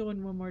might go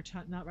in one more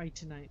time, not right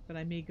tonight, but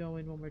I may go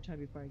in one more time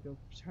before I go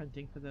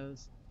hunting for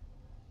those.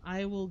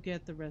 I will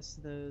get the rest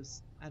of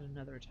those at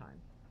another time.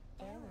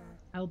 Error.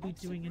 I'll be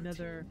doing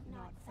another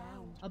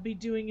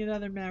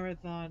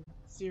marathon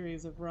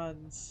series of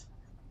runs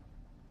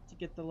to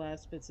get the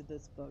last bits of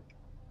this book.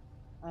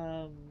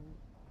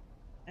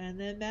 And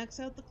then max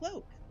out the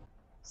cloak.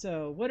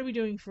 So, what are we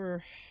doing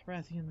for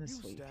Rathian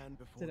this week? Stand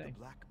before today? The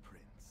Black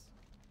Prince.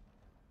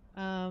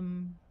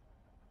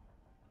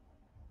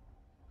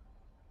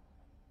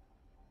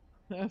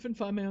 I often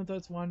find my own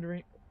thoughts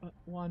wandering,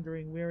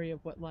 weary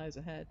of what lies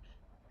ahead.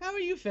 How are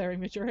you faring,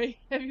 Mitchell?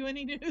 Have you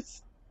any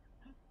news?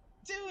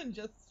 Doing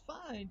just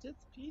fine,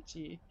 just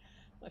peachy,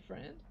 my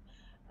friend.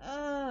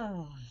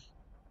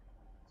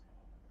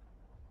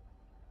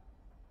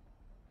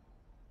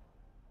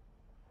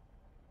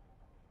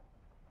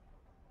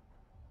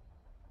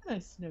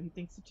 Nice to know he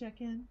thinks to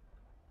check in.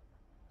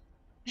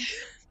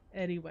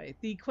 Anyway,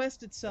 the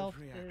quest itself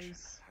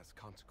is... has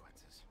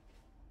consequences.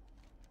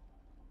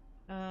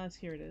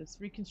 Here it is.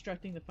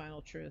 Reconstructing the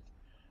final truth.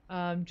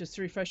 Just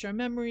to refresh our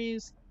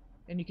memories,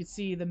 and you can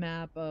see the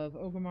map of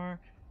Orgrimmar.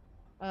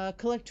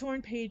 Collect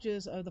torn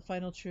pages of the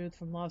final truth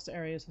from lost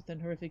areas within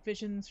horrific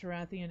visions,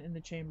 Harathian, and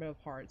the Chamber of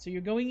Heart. So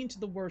you're going into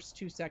the worst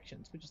two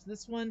sections, which is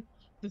this one,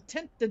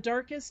 the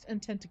darkest and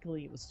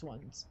tentacleless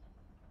ones.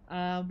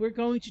 We're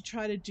going to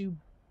try to do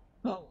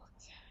both.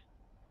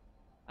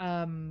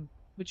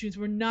 Which means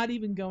we're not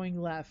even going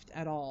left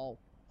at all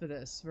for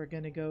this. We're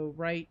going to go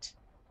right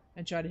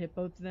and try to hit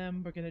both of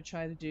them. We're going to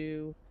try to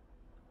do...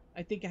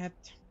 I think I have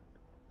to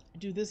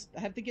do this.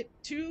 I have to get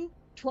two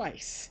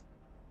twice.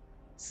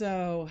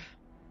 So...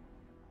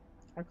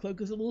 our cloak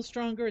is a little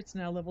stronger. It's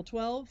now level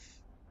 12.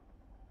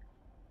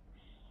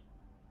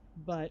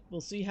 But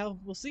we'll see how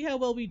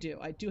well we do.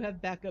 I do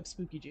have backup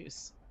spooky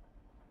juice.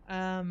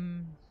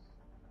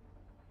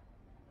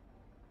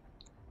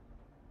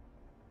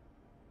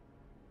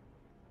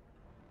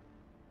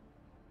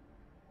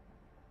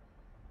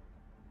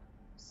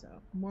 So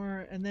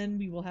more, and then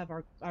we will have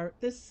our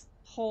this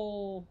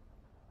whole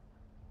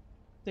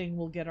thing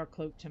will get our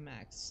cloak to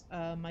max.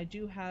 I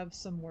do have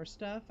some more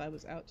stuff. I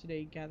was out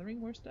today gathering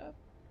more stuff.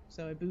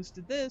 So I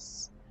boosted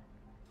this.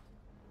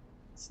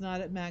 It's not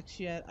at max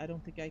yet. I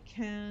don't think I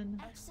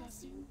can.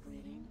 Accessing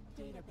breeding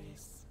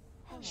database.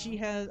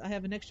 Hello. I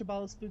have an extra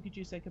bottle of spooky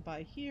juice I could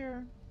buy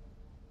here.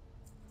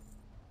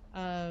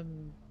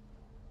 I'm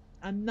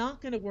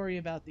not going to worry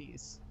about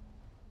these.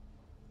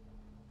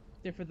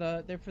 They're for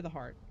the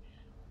heart.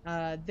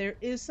 There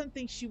is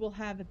something she will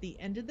have at the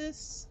end of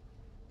this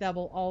that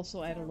will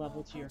also add a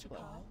level to your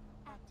cloak.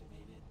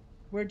 Activated.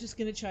 We're just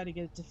going to try to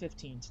get it to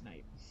 15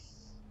 tonight.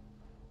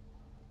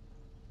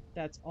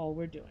 That's all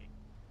we're doing.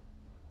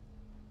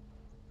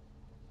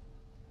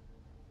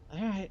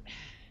 Alright.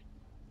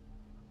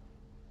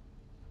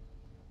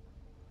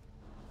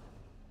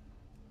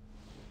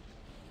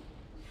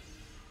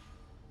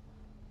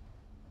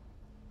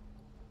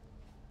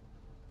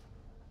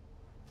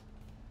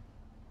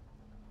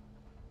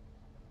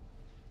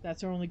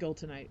 That's our only goal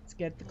tonight. Let's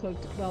get the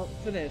cloak to, well,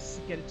 for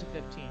this, get it to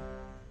 15.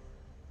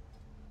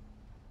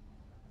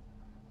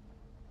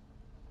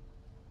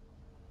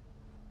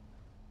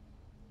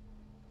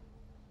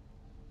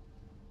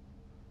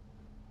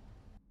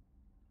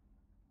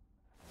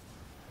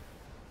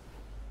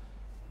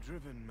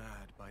 Driven mad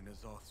by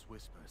Nazoth's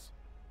whispers,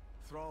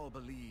 Thrall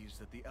believes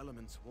that the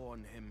elements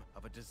warn him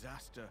of a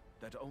disaster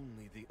that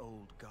only the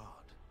old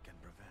god can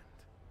prevent.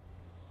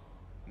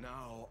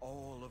 Now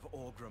all of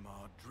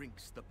Orgrimmar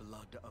drinks the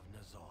blood of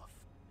Nazoth,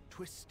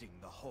 twisting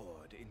the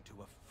Horde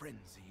into a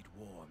frenzied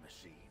war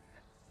machine.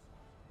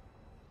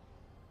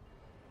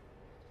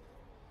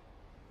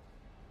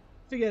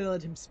 Figured I'd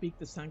let him speak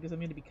this time because I'm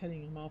going to be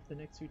cutting him off the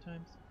next few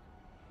times.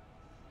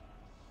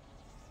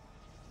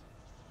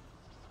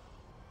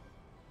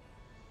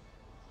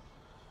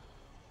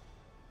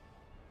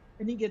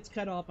 And he gets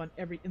cut off on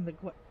every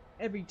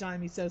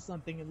time he says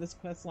something in this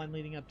quest line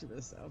leading up to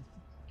this, so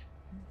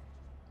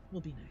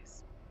will be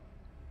nice.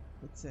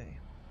 Let's see.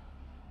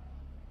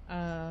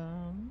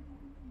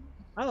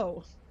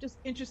 Oh, just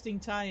interesting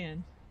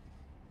tie-in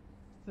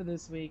for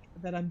this week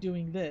that I'm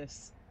doing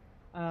this,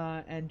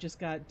 and just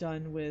got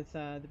done with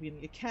the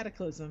beginning of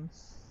Cataclysm.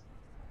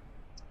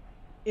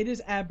 It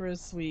is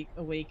Abra's Week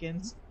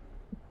Awakens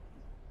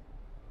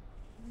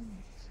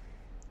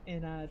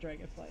in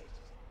Dragonflight.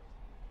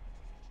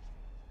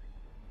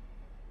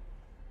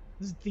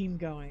 This theme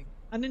going.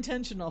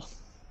 Unintentional,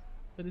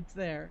 but it's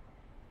there.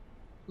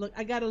 Look,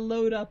 I gotta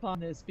load up on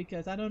this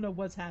because I don't know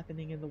what's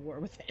happening in the war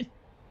within.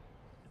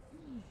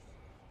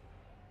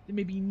 There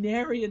may be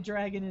nary a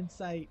dragon in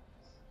sight.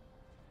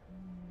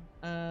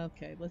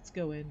 Okay, let's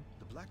go in.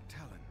 The Black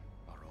Talon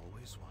are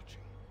always watching.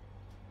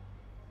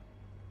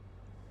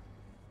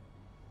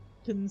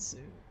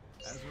 Consume.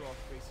 Azeroth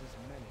faces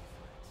many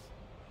threats.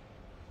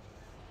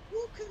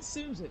 Who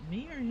consumes it,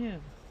 me or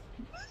him?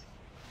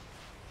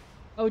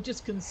 Oh, it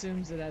just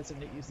consumes it as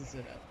in it uses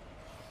it up.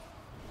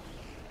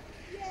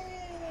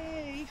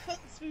 Yay! Fun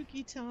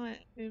spooky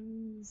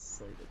times.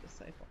 Slay the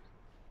Disciple.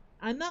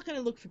 I'm not going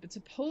to look for it, but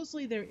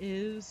supposedly there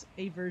is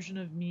a version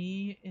of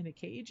me in a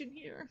cage in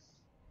here.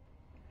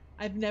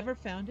 I've never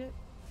found it.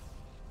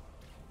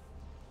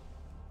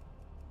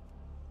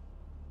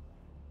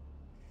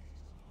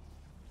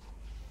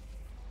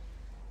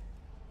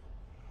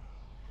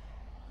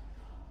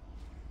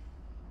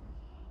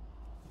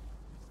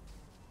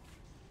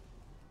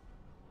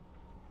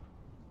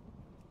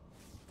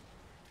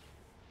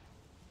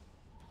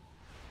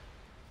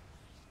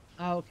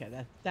 Oh, okay,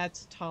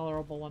 that's a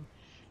tolerable one.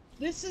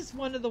 This is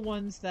one of the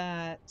ones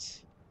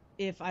that,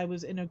 if I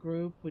was in a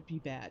group, would be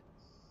bad.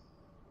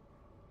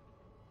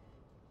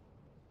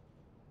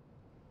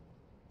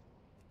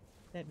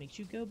 That makes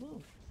you go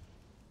boom.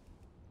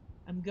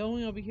 I'm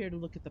going over here to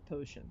look at the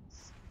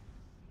potions.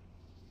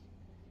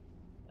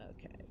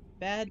 Okay,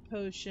 bad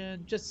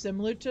potion, just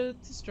similar to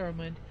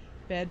Stormwind.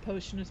 Bad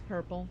potion is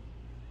purple.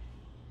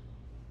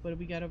 What do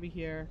we got over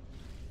here?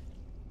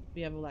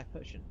 We have a black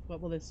potion.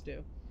 What will this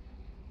do?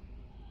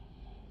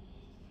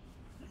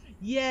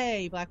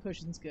 Yay! Black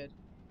potion's good.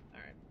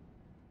 Alright.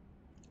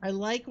 I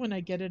like when I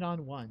get it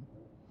on one.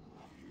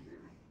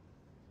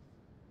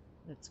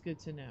 That's good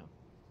to know.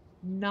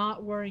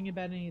 Not worrying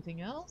about anything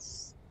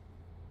else.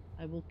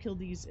 I will kill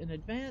these in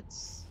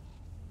advance.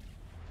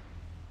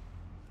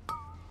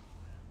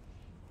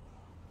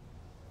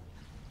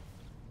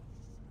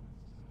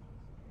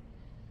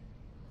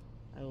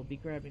 I will be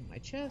grabbing my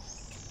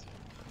chests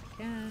if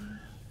I can.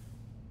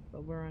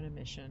 But we're on a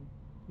mission.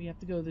 We have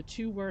to go to the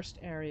two worst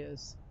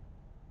areas.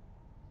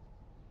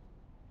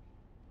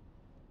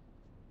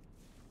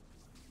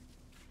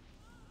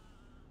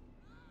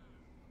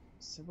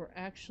 So we're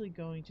actually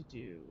going to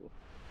do...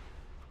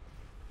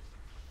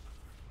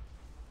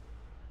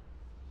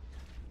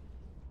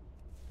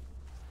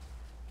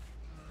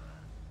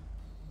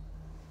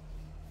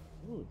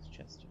 Ooh, it's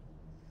Chester.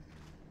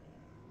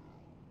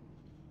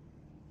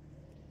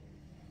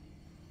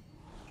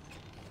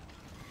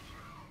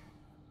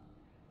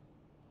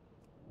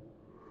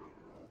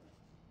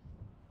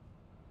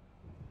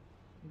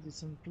 We'll do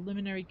some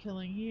preliminary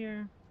killing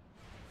here.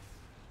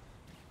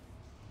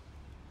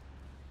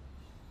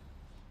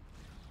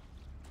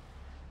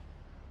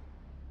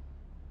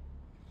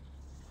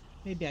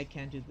 Maybe I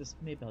can do this.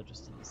 Maybe I'll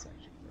just do this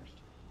section first.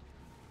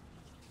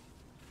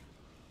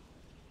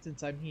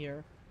 Since I'm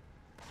here.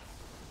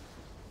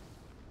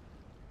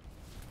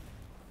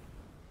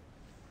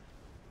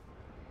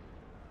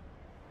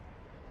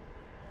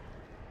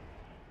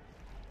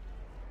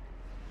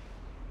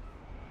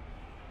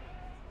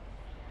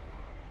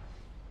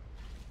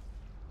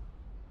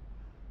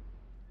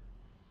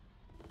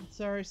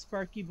 Sorry,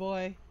 Sparky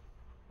boy.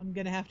 I'm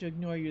gonna have to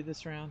ignore you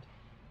this round.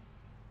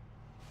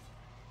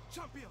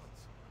 Champions,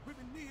 we've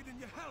been needing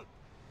your help.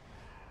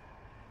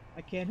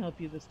 I can't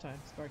help you this time,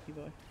 Sparky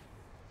boy.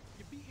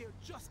 You be here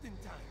just in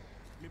time.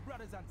 My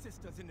brothers and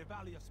sisters in the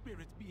Valley of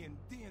Spirits be in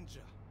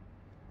danger.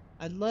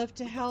 I'd love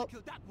to help.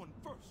 Kill that one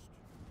first.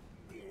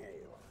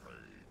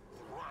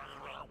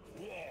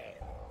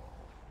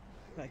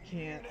 But I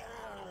can't.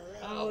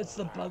 Oh, it's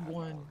the bug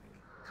one.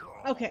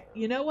 Okay,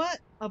 you know what?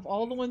 Of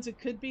all the ones it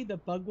could be, the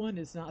bug one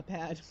is not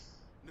bad.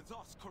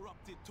 Nazar's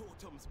corrupted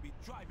totems be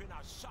driving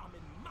our shaman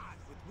mad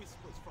with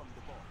whispers from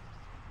the ball.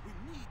 We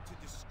need to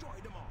destroy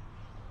them all.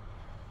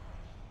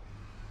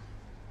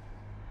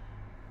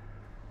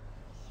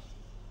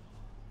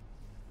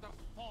 The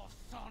false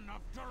son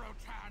of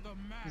Durotan, the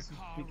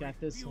Magha, We got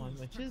this one,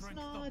 which is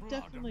not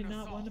definitely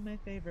not one of my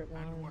favorite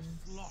and was ones.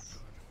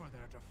 slaughtered for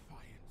their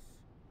defiance.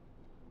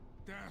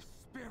 Their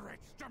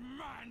spirits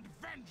demand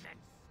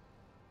vengeance.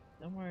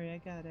 Don't worry, I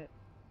got it.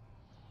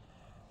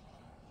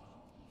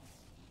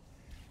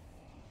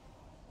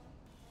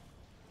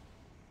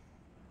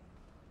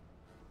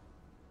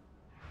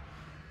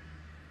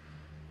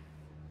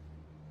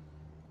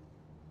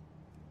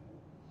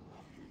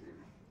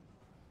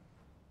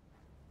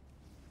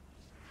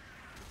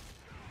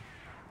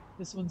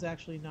 This one's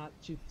actually not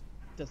too,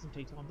 doesn't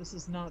take too long. This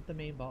is not the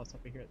main boss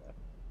over here though.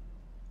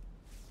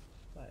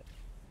 But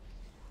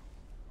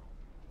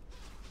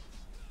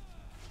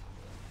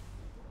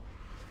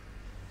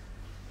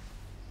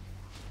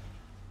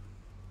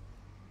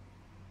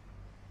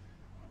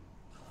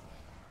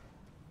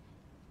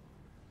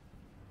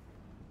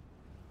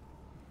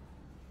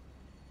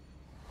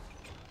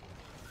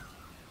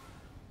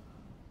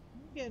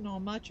getting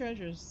all my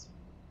treasures.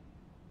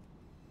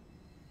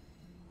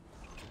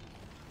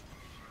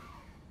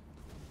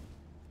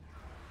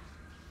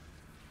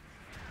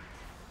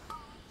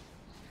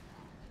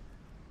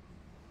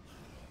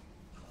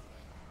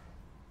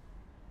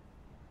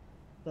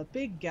 The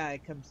big guy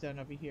comes down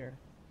over here.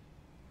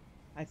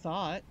 I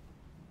thought.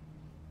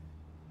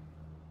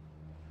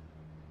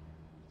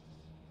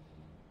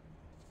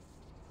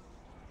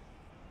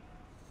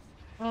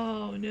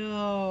 Oh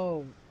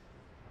no!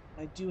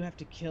 I do have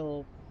to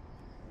kill...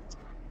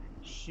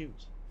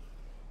 Shoot.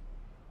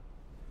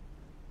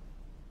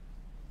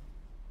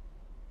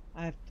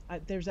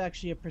 There's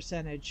actually a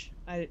percentage.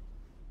 I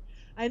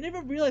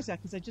never realized that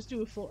because I just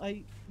do a full...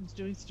 I was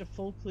doing such a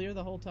full clear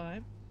the whole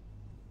time.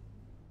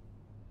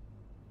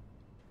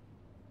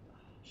 Oh,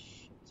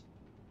 shit.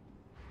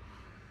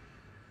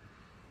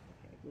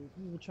 Okay,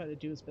 we will try to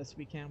do as best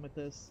we can with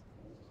this.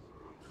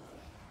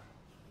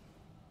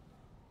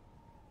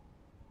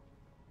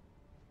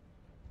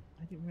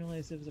 I didn't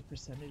realize there was a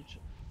percentage.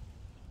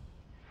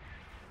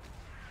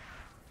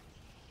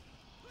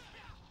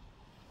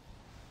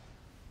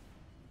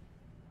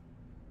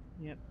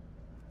 Yep.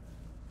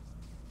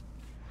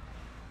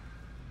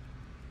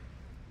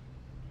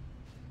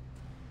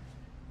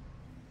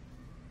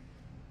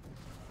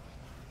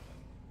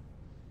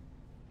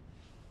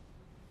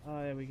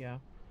 Oh, there we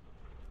go.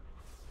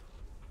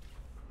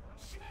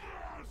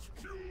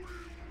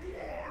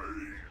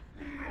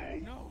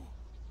 No!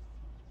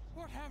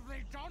 What have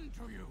they done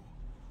to you?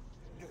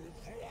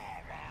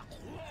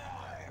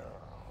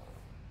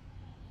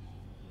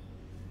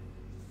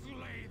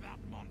 Slay that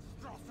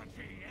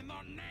monstrosity in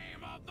the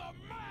name of the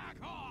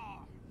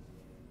Maghar!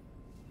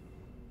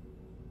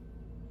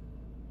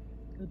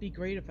 It'd be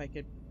great if I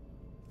could...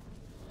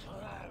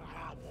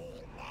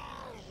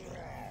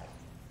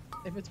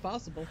 If it's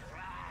possible.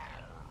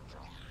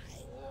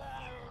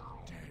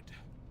 Dead.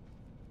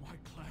 My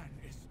clan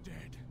is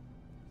dead.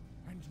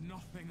 And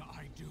nothing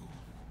I do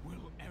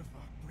will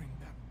ever bring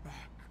them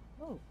back.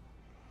 Oh.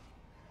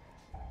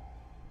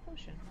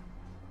 Potion.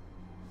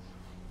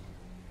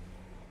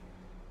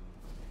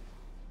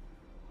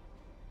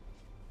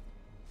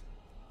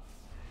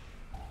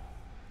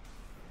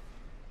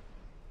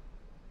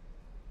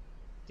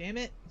 Damn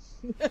it.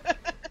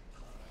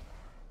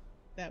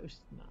 That was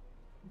not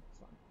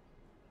fun.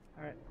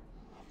 Alright.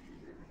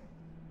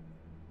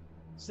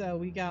 So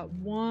we got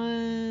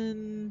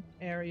one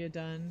area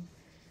done.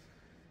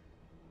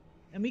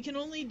 And we can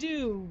only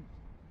do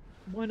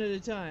one at a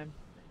time.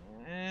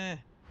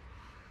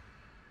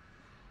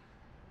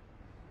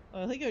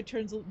 Oh, I think it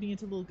turns me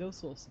into little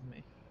ghost wolves in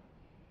me.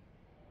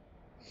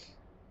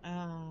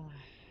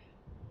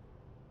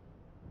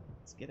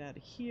 Let's get out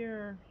of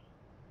here.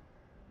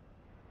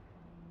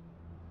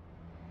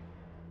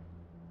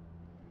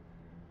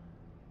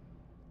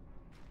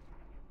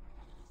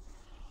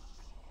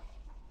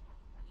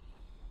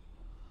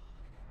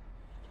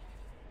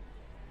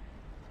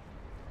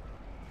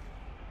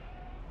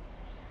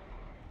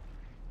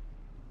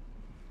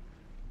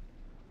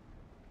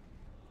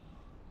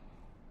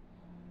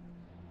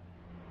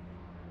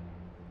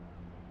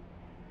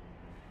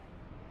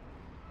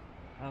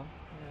 Oh,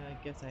 I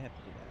guess I have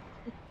to do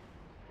that.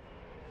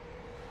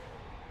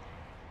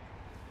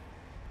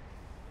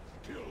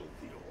 Kill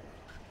the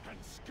orc and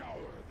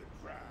scour the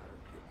crag.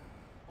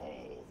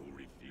 All who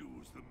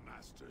refuse the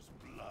Master's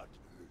blood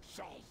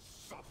shall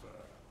suffer.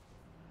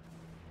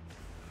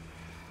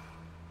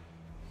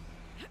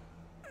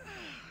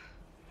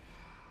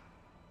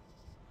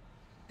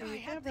 I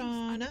have things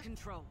under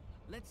control.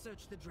 Let's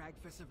search the drag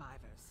for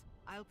survivors.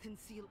 I'll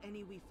conceal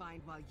any we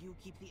find while you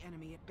keep the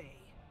enemy at bay.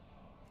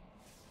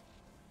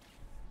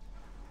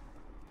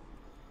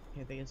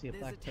 Okay, they can see a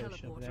black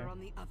potion over there. On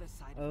the other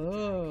side of the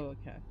drag.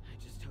 Okay. I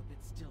just hope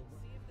it's still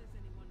works. See if there's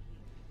anyone here.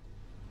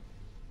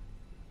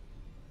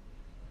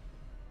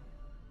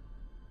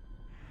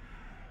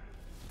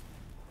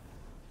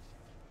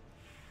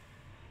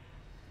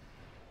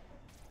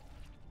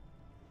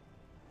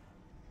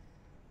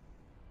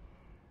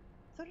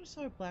 I thought I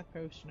saw a black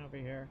potion over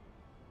here.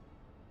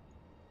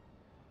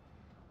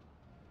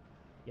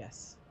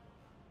 Yes.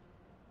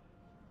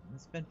 I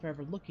spent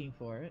forever looking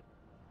for it.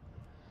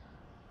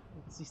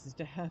 It ceases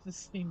to have the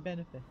same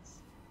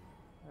benefits.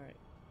 Alright.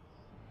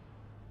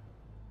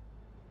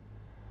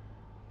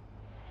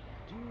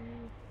 Another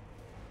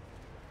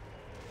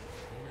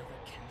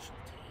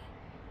casualty.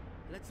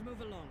 Let's move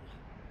along.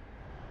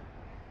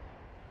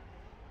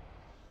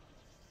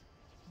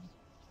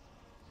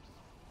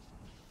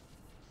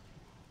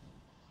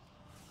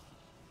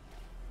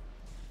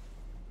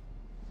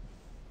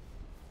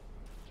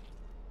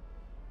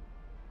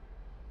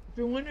 If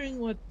you're wondering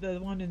what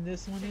the one in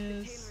this one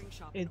is,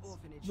 it's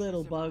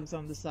little bugs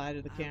on the side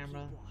of the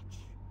camera.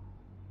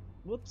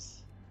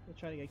 Whoops. They'll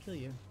try to kill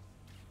you.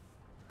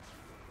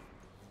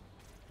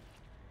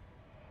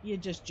 You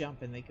just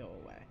jump and they go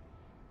away.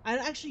 I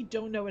actually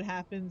don't know what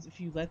happens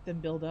if you let them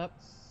build up.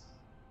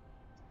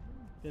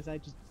 Because I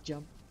just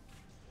jump.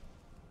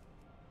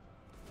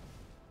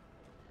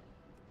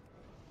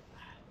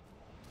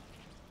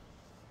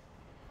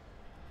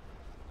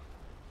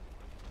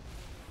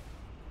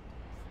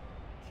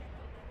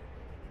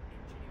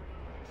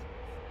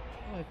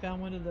 I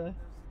found one of the... Those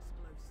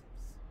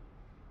explosives.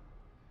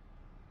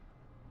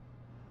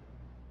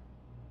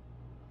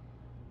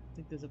 I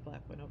think there's a black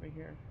one over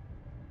here.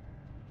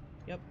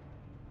 Yep.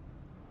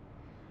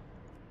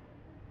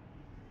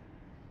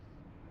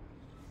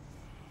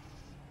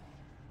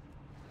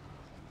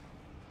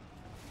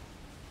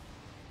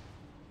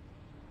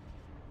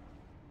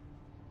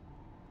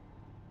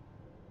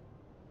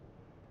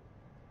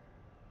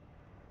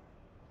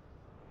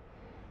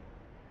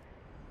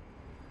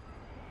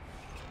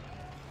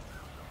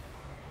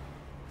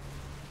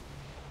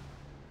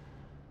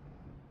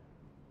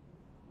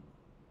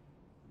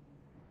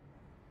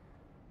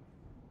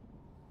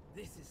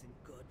 This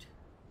isn't good.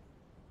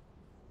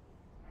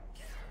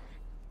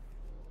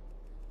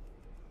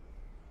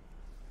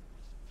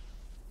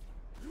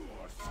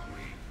 Your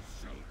screams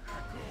shall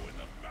echo in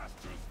the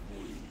Master's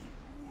We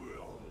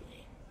will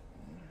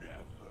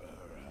never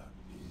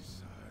be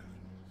silenced.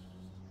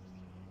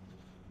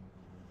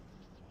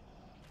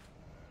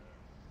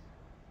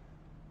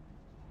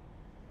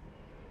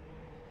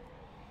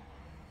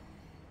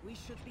 We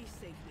should be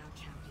safe now,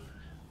 champion.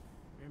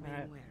 Remain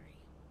Alright. wary.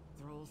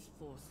 Thrall's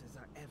forces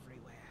are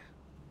everywhere.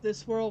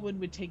 This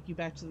whirlwind would take you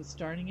back to the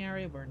starting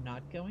area. We're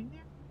not going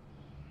there.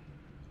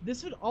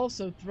 This would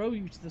also throw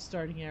you to the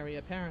starting area,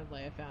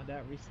 apparently. I found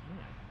out recently.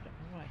 I don't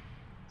know why.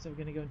 So we're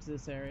going to go into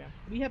this area.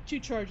 We have 2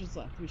 charges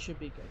left. We should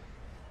be good.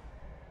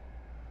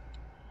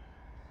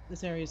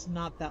 This area is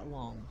not that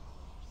long.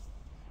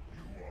 You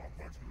are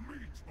but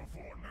meat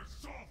before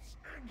Nazoth's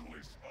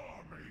endless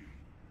army.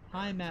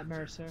 Hi, Matt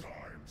Mercer.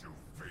 Time to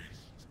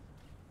feast.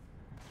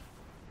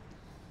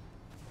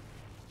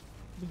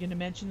 We're going to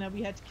mention that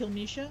we had to kill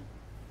Misha?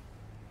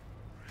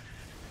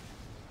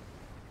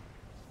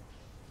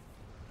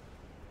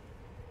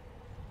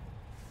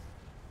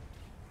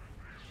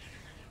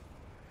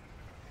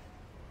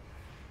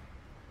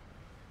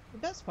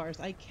 The best part is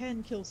I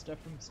can kill stuff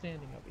from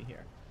standing over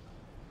here.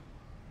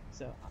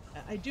 So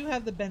I do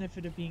have the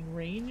benefit of being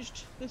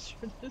ranged this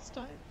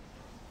time.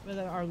 With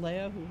our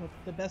Leia, who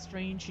the best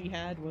range she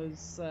had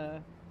was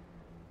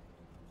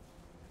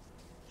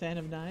Fan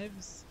of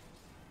Knives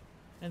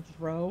and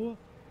throw.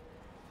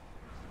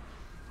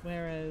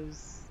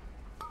 Whereas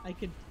I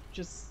could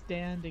just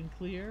stand and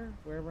clear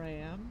wherever I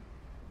am.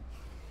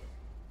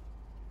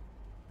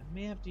 I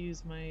may have to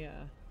use my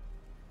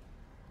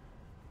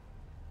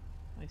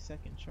my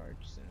second charge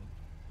soon.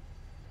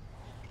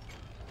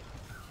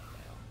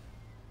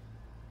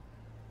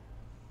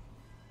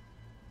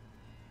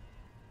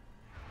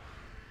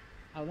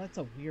 Oh, that's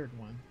a weird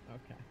one.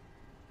 Okay.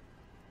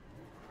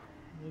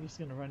 We're just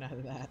gonna run out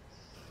of that.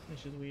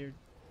 That's just weird.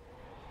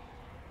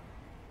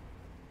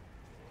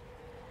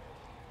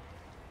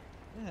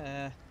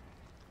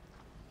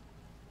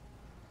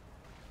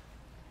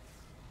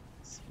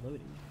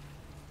 Exploding.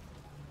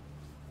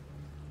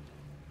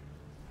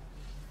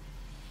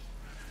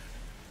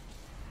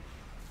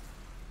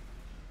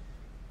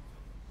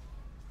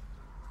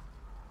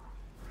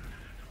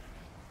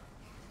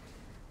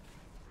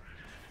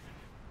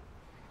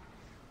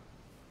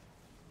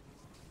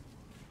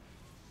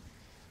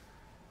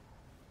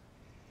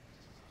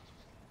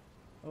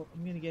 Oh,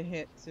 I'm gonna get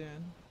hit soon.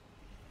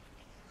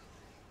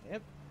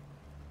 Yep.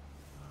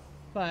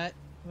 But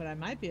what I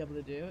might be able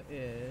to do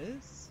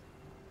is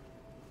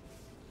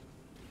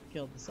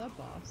kill the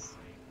sub-boss.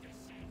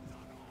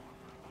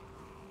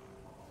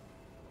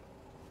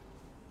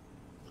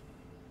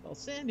 While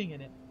standing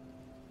in it.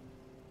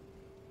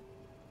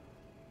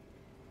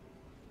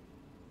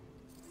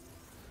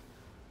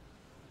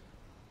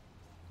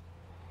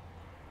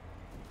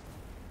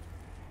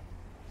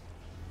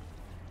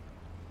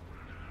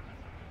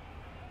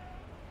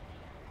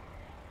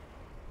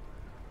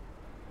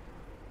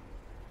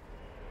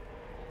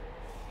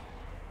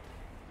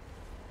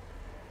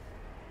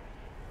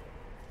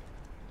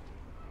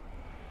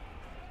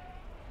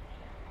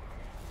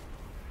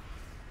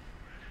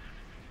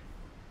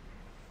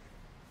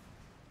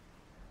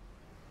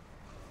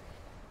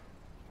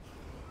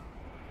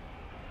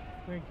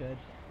 Very good.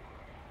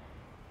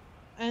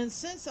 And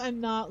since I'm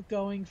not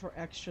going for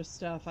extra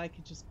stuff, I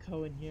could just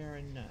go in here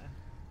and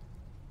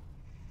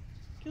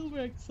kill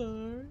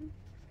Rexar. I'm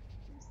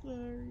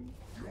sorry.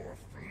 Your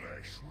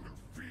flesh will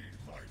feed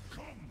my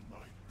come,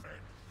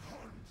 nightmen.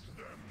 Hunt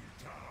them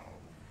down.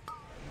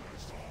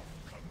 Nazoth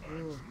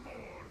commands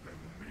more than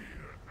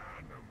mere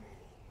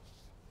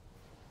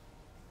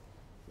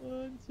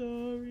animals. I'm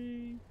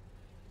sorry.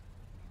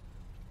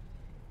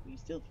 We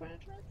still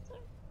friends,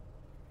 Rexar?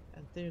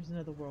 And there's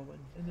another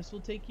whirlwind. And this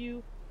will take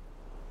you,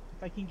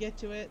 if I can get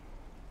to it.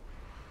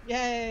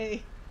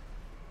 Yay!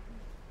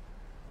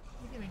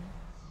 What are you doing?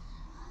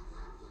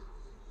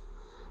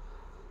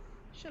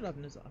 Shut up,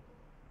 Nazoth.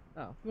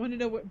 Oh, you want to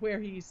know where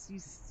you'll see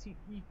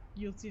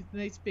the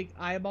nice big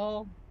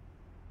eyeball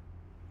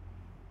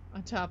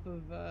on top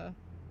of,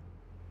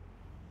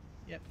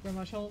 yep,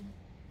 Grandma's hold.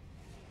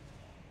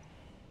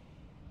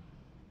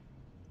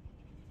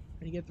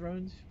 And you get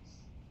thrown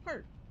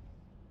apart.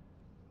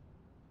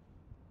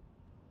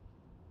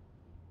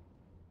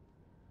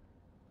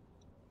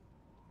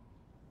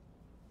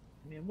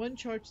 We have 1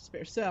 charge to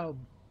spare. So,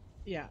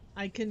 yeah,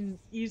 I can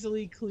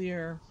easily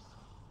clear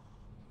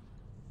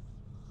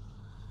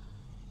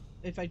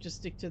if I just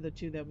stick to the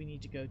 2 that we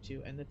need to go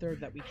to and the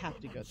 3rd that we have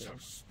to go through.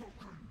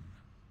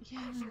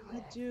 Yeah,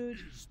 but dude,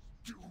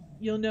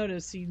 you'll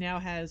notice he now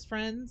has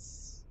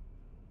friends.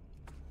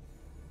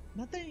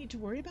 Not that I need to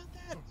worry about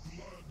that,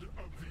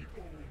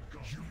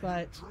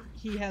 but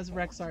he has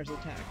Rexar's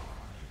attack.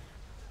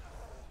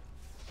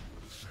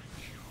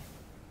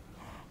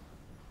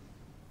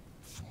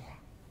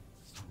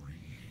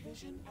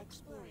 Vision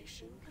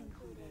exploration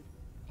concluded.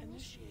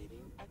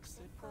 Initiating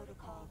exit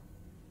protocol.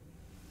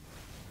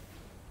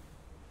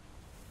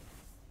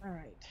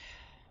 Alright.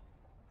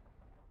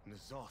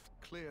 N'Zoth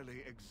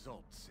clearly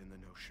exults in the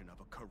notion of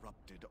a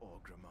corrupted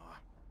Orgrimmar.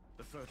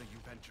 The further you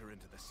venture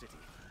into the city,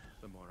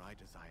 the more I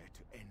desire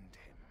to end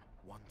him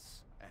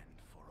once and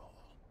for all.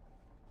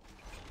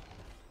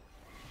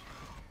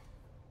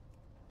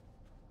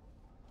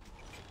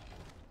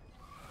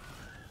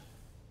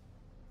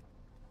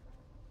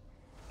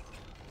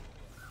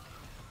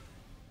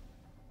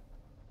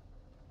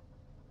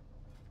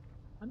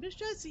 I'm just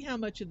trying to see how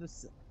much of the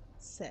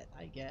set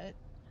I get.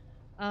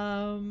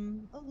 Oh,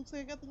 looks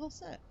like I got the whole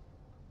set.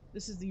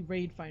 This is the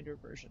Raid Finder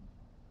version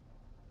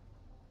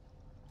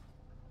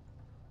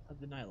of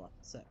the Nyla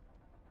set.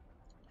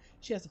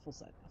 She has a full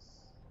set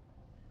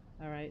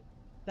now. Alright,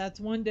 that's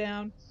 1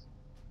 down.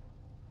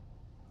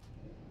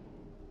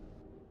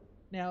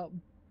 Now,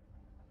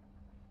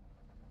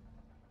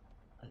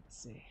 let's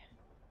see.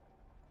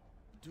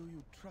 Do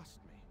you trust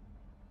me?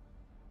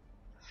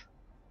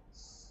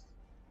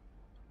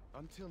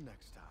 Until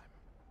next time.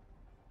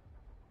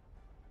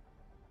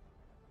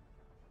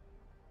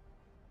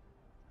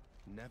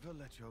 Never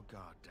let your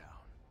guard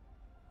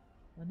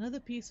down.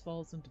 Another piece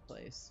falls into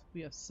place.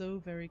 We are so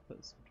very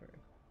close to her.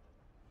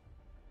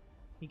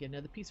 You get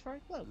another piece for our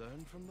cloak.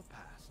 Learn from the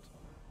past.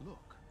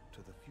 Look to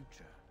the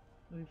future.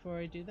 Before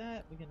I do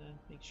that, we're gonna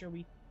make sure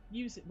we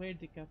use it. Where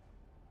did it go?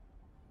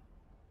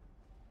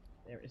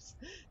 There it is.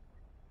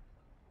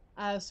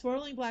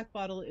 Swirling black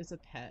bottle is a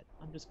pet.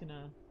 I'm just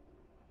gonna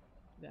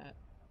do that.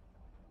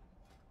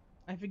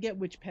 I forget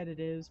which pet it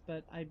is,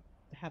 but I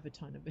have a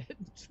ton of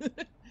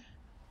it.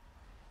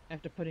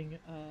 After putting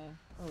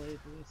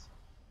this.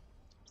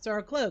 So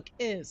our cloak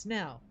is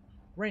now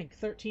rank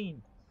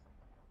 13.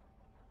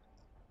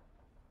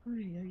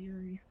 Oy, oy,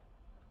 oy.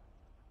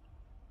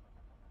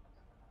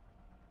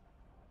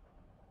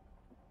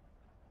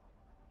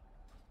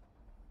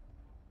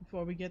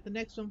 Before we get the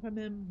next one from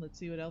him, let's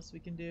see what else we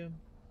can do.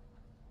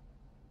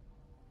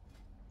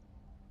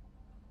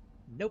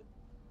 Nope.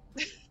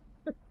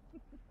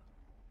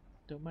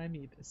 Don't mind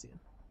me, Bessian.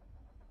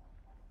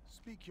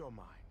 Speak your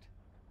mind.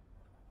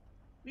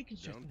 We can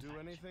Don't do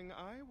anything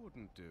I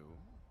wouldn't do.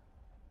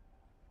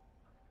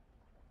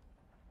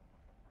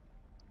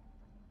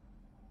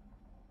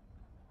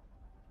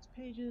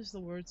 Pages, the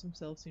words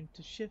themselves seem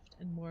to shift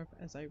and morph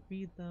as I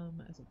read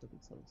them, as if the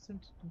subtle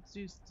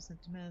symptoms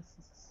descent to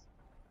masses.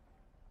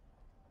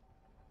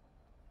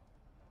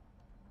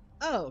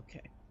 Oh,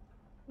 okay.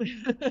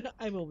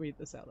 I will read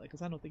this out loud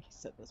because I don't think he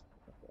said this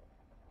before.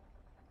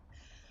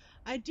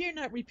 I dare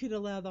not repeat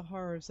aloud the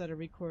horrors that are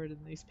recorded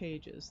in these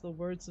pages. The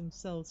words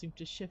themselves seem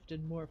to shift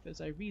and morph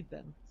as I read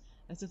them,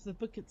 as if the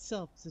book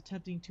itself is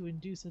attempting to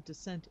induce a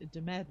descent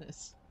into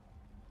madness.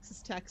 This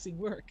is taxing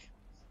work.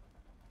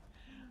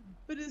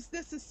 But it is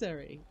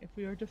necessary if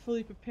we are to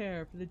fully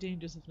prepare for the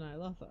dangers of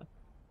Ny'alotha.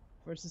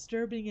 For as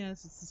disturbing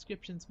as its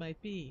descriptions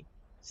might be,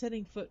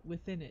 setting foot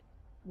within it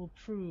will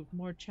prove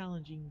more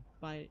challenging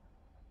by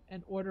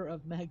an order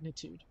of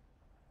magnitude.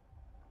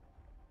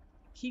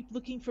 Keep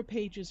looking for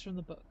pages from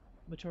the book,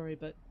 Motori,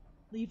 but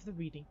leave the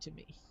reading to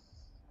me.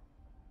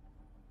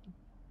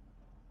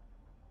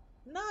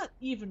 Not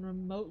even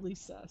remotely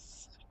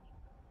sus.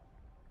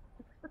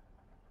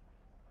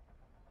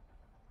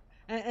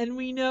 And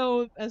we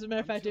know, as a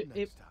matter of fact,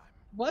 it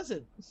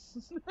wasn't.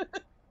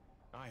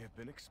 I have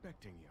been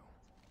expecting you.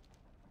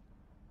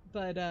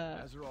 But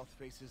Azeroth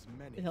faces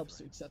many it helps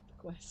threats. to accept the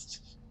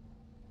quest.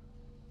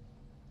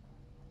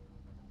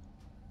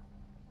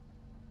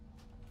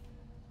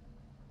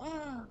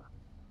 Ah.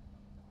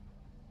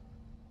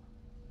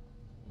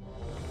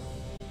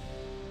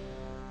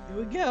 Here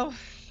we go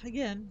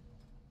again.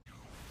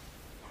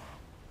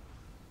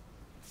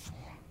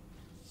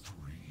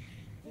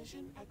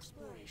 Vision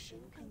exploration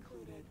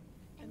concluded.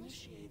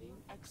 Initiating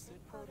exit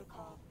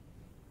protocol.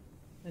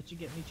 That should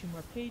get me 2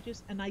 more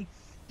pages, and I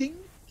think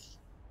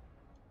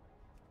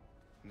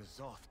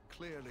N'Zoth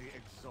clearly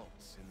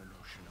exults in the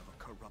notion of a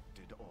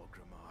corrupted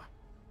Orgrimmar.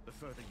 The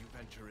further you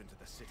venture into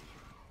the city,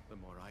 the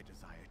more I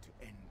desire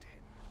to end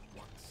him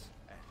once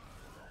and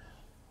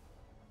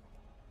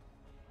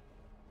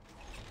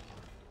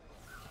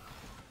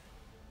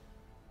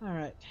for all.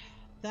 Alright,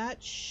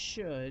 that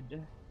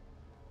should,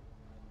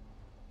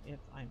 if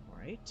I'm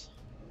right.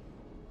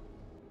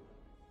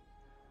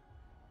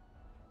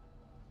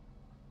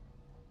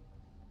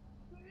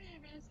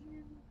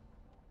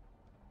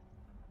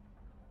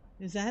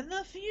 Is that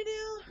enough for you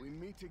now? We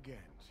meet again,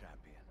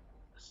 champion.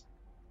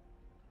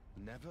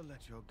 Never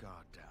let your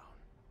guard down.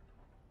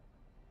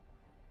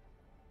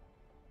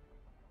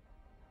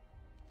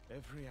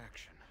 Every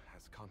action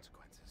has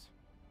consequences.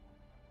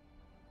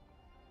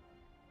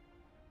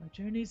 Our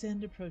journey's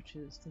end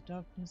approaches. The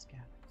darkness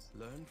gathers.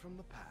 Learn from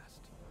the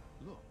past.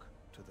 Look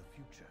to the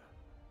future.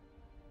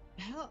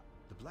 How?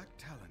 The Black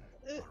Talon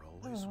are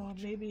always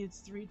watching. Maybe it's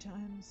 3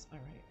 times. All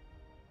right.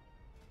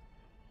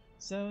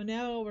 So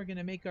now we're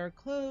gonna make our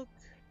cloak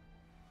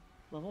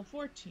level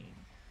 14.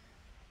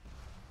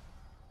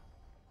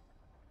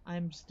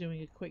 I'm just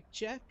doing a quick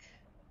check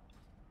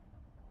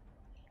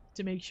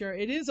to make sure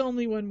it is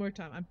only one more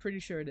time. I'm pretty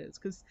sure it is,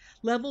 because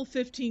level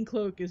 15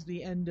 cloak is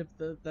the end of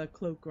the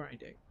cloak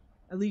grinding.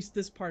 At least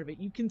this part of it.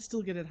 You can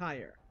still get it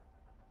higher.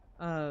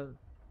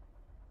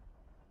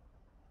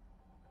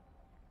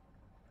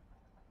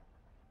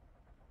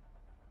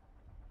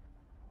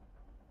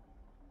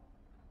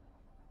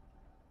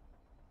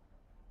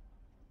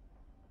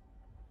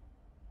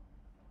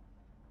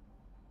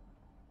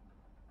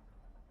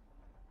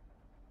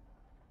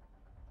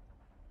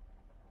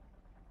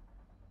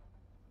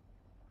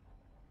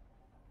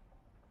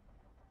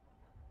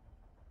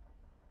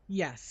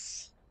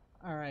 Yes.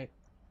 All right.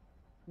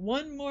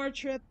 One more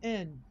trip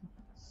in.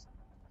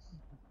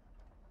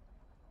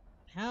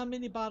 How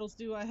many bottles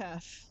do I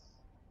have?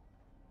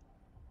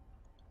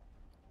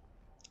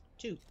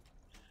 2.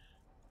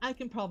 I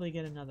can probably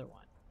get another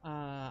one.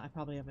 I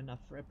probably have enough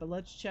for it, but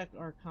let's check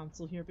our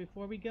console here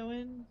before we go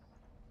in.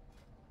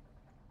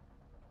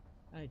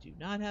 I do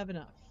not have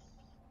enough.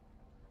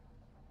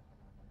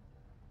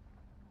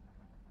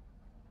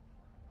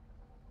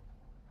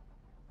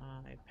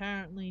 I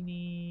apparently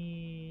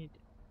need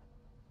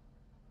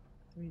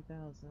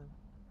 3,000.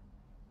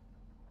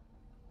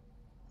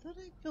 I thought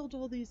I filled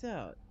all these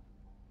out.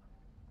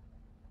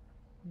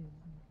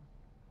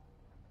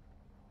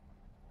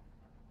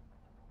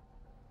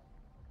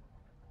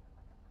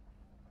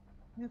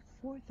 I have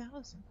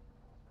 4,000.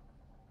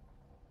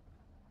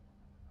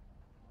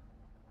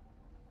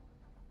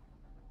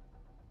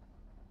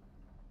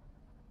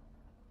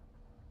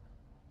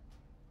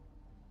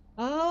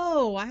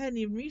 Oh, I hadn't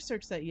even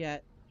researched that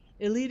yet.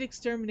 Elite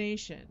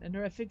Extermination. And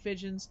Horrific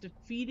Visions.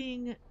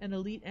 Defeating an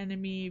elite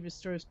enemy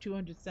restores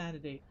 200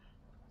 sanity.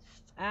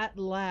 At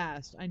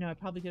last. I know, I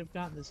probably could have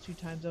gotten this 2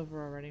 times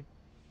over already.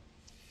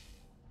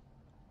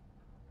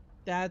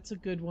 That's a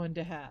good one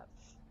to have.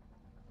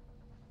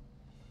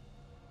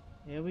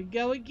 Here we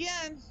go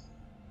again.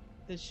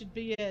 This should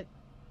be it.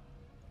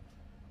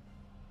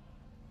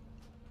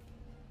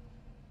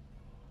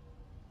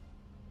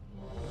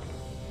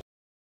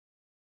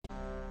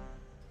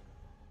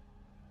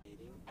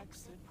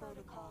 Exit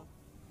protocol.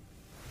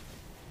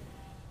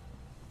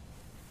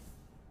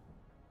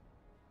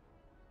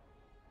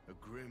 A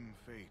grim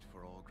fate for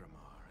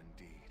Orgrimmar,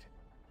 indeed.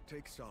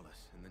 Take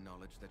solace in the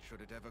knowledge that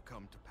should it ever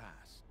come to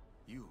pass,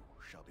 you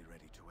shall be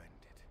ready to end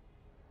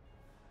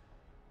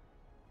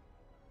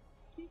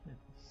it.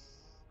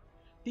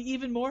 The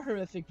even more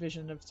horrific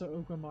vision of Sir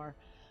Orgrimmar.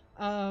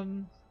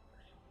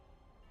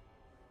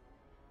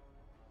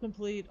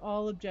 Complete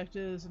all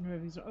objectives and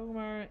reviews of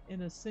Orgrimmar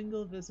in a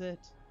single visit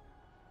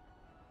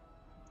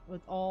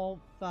with all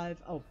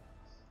 5. Oh,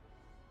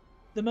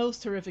 the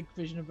most horrific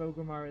vision of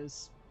Orgrimmar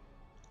is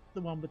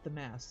the one with the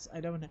masks.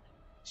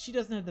 She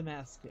doesn't have the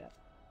mask yet,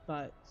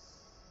 but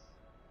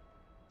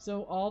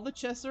so all the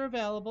chests are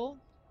available.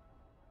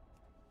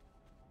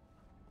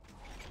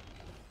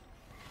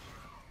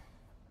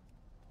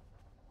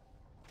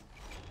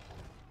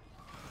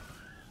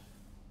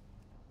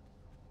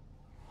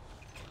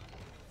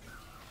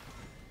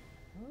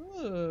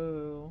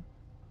 Oh,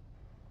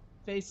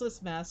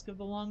 Faceless Mask of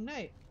the Long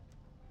Night.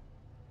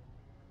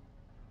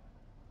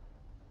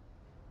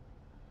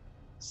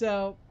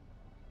 So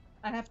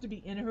I have to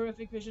be in a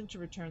horrific vision to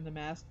return the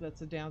mask.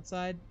 That's a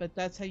downside, but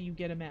that's how you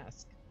get a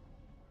mask.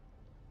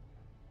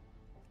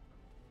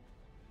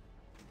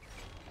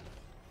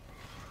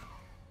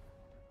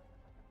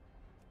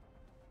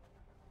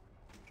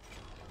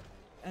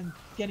 And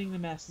getting the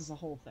mask is a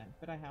whole thing,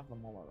 but I have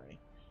them all already.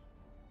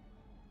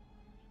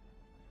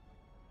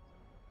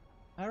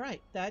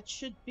 Alright, that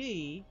should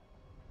be...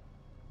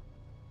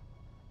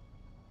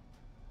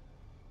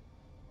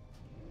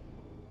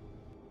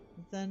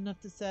 Is that enough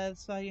to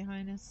satisfy your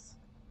highness?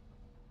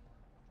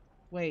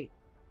 Wait.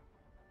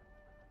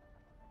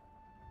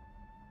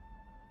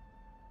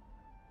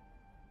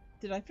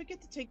 Did I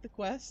forget to take the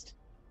quest?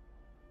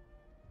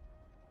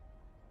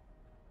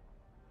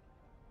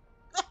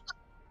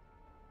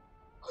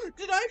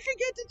 Did I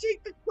forget to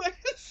take the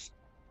quest?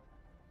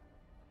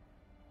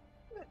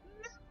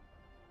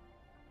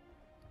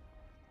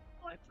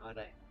 Oh, I thought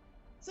I...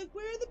 It's like,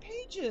 where are the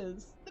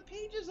pages? The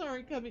pages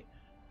aren't coming.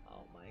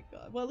 Oh my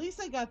god. Well, at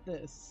least I got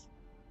this.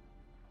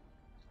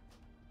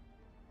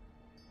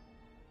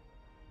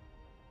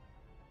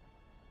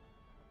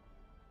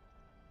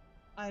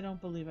 I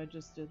don't believe I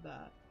just did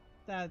that.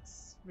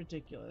 That's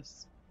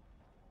ridiculous.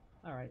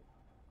 Alright.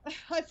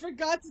 I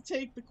forgot to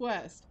take the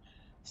quest.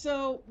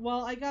 So,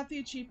 while I got the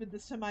achievement,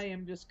 this time I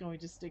am just going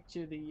to stick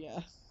to the,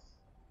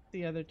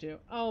 The other two.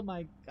 Oh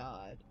my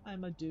god.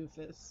 I'm a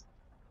doofus.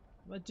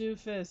 I'm a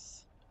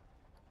doofus.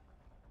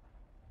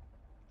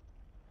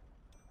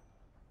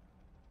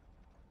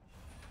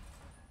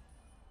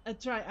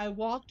 That's right. I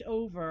walked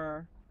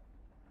over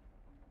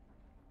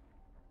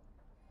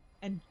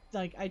and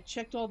like I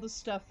checked all the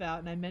stuff out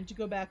and I meant to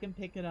go back and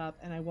pick it up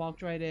and I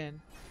walked right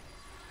in.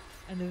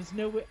 And there was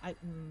no way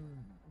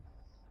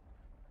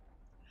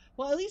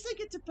Well, at least I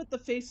get to put the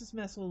Faceless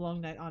Mask of the Long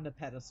Night on the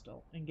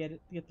pedestal and get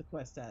the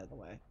quest out of the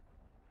way.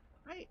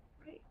 Right.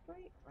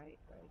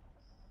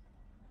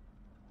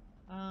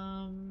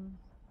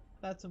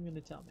 That's what I'm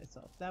gonna tell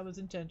myself. That was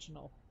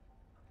intentional.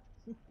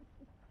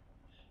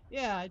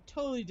 Yeah, I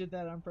totally did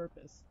that on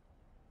purpose.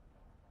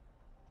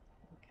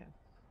 Okay.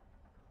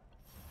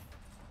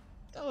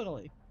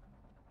 Totally.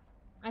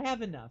 I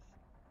have enough.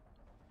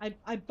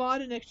 I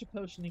bought an extra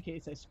potion in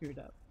case I screwed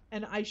up.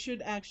 And I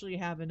should actually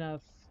have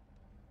enough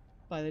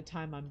by the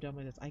time I'm done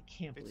with this. I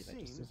can't believe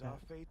I just did that. Our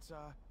fates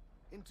are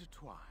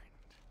intertwined.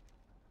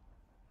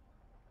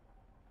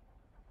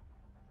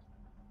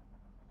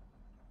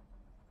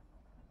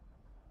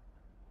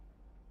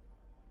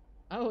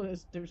 Oh,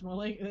 there's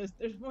more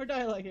there's more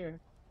dialogue here.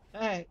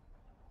 Alright.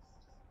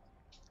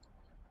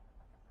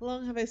 How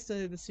long have I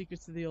studied the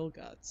secrets of the old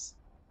gods?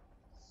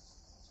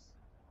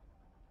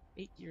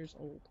 8 years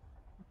old.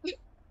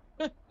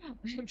 I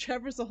have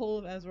traversed the whole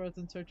of Azeroth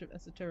in search of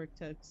esoteric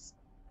texts,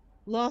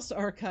 lost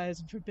archives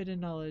and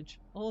forbidden knowledge,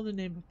 all in the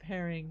name of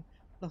preparing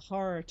the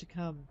horror to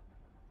come.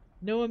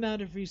 No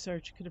amount of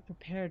research could have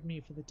prepared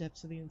me for the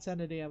depths of the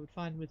insanity I would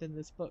find within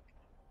this book.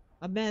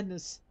 A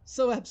madness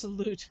so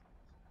absolute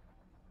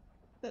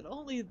that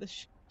only the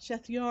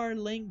Shethyar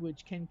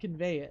language can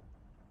convey it.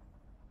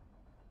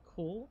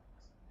 Cool.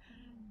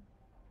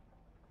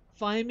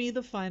 Find me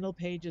the final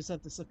pages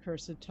of this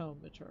accursed tome,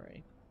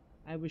 Vittori.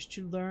 I wish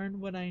to learn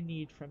what I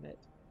need from it.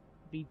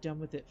 Be done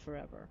with it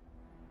forever.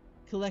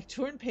 Collect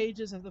torn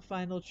pages of the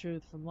final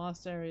truth from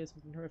lost areas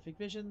within horrific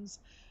visions.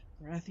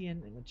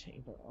 Baratheon in the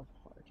Chamber of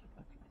Heart.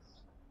 Okay.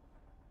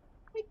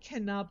 I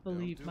cannot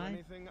believe Don't do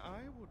anything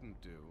I wouldn't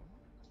do.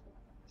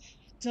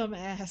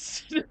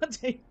 Dumbass did not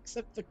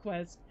accept the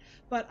quest.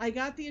 But I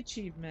got the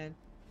achievement,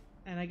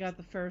 and I got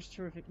the first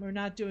horrific. We're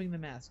not doing the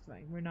mask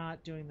thing. We're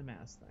not doing the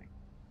mask thing.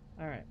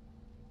 Alright.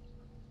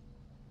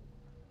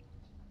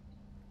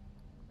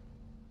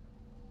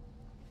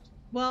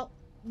 Well,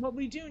 what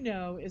we do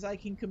know is I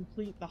can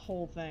complete the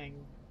whole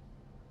thing.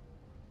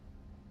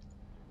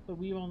 But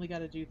we only got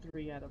to do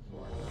 3 out of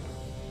 4.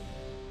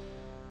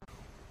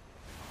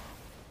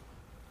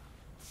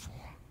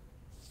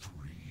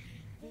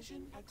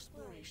 Vision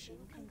exploration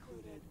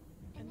concluded.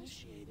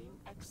 Initiating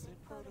exit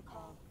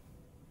protocol.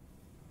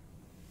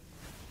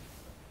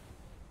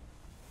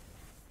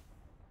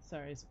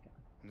 Sorry, it's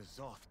okay.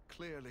 N'Zoth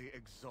clearly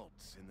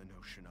exults in the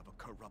notion of a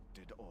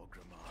corrupted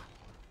Orgrimmar.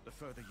 The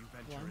further you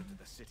venture into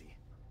the city,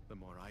 the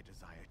more I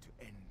desire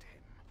to end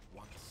him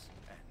once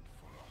and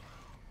for all.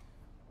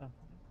 Oh.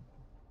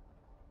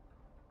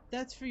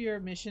 That's for your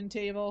mission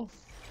table.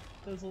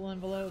 Those little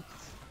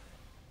envelopes.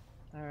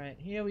 Alright,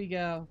 here we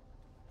go.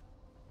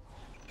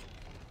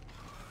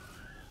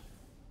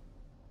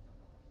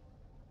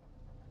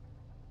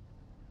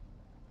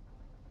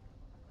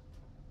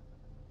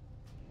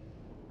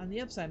 On the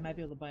upside, I might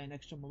be able to buy an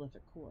extra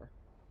Malefic core.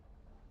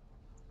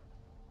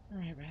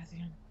 Alright,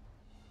 Rathian.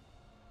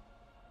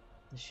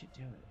 This should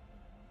do it.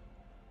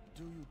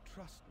 Do you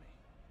trust me?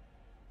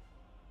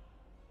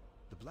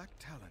 The Black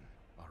Talon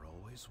are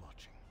always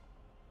watching.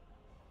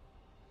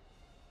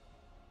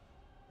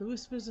 The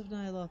whispers of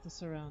Nyloth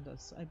surround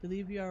us. I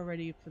believe you are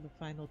ready for the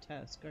final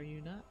task, are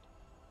you not?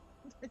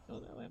 I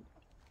don't know him.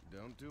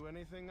 Don't do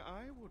anything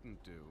I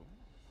wouldn't do.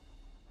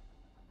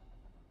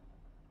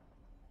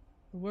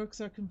 The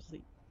works are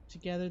complete.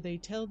 Together they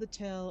tell the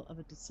tale of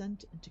a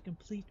descent into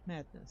complete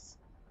madness.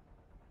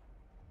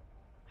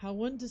 How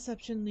one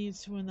deception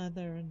leads to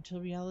another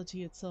until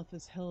reality itself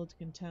is held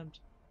in contempt.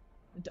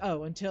 How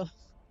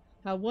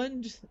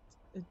one...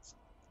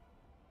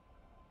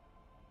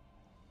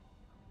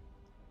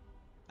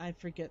 I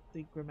forget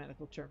the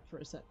grammatical term for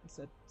a sentence.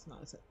 It's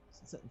not a sentence.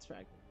 It's a sentence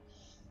fragment.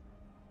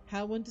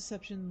 How one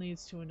deception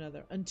leads to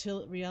another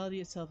until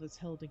reality itself is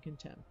held in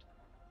contempt.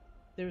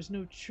 There is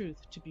no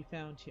truth to be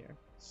found here.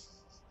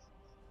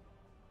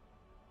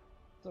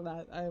 So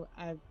that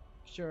I'm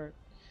sure.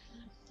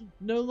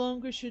 No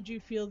longer should you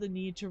feel the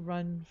need to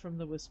run from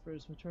the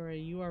whispers,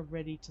 Vittori. You are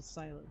ready to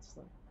silence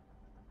them.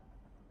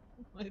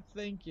 I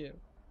thank you.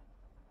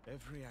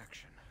 Every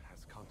action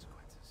has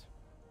consequences.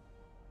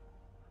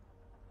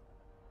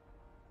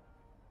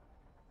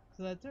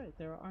 So that's right.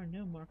 There are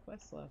no more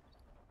quests left.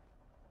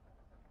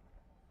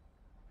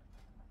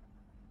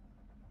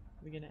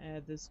 We're going to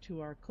add this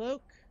to our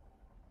cloak.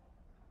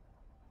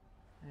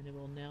 And it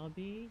will now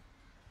be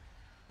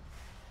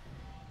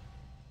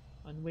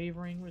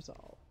Unwavering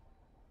Resolve.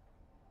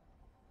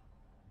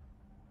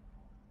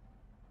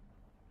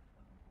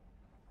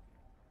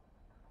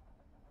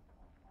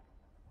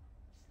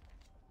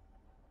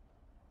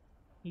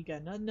 He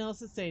got nothing else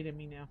to say to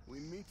me now. We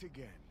meet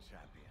again,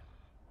 champion.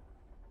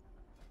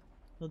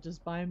 He'll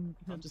just buy.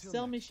 He'll just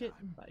sell me shit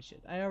and buy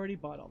shit. I already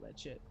bought all that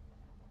shit.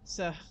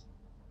 So.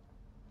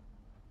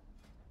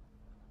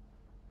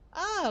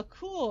 Oh,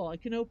 cool! I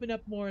can open up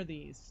more of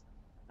these.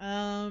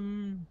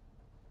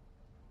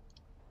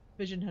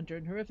 Vision Hunter.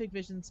 In horrific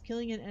visions,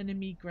 killing an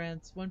enemy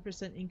grants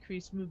 1%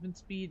 increased movement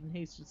speed and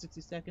haste for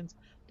 60 seconds.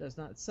 Does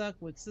not suck.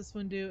 What's this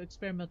one do?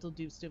 Experimental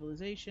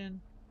destabilization.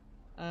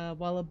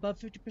 While above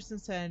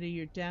 50% sanity,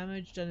 your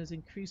damage done is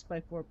increased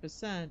by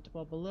 4%,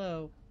 while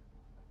below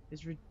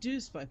is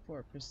reduced by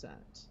 4%.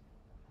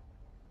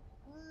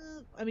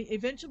 I mean,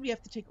 eventually we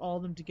have to take all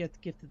of them to get the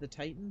Gift of the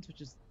Titans, which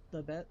is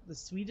the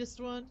sweetest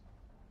one.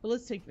 But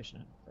let's take Vision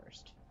Hunter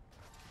first.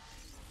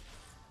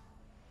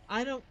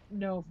 I don't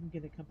know if I'm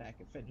going to come back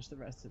and finish the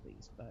rest of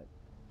these, but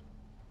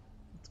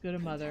let's go to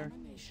Mother.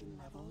 Contamination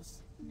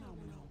levels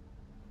nominal.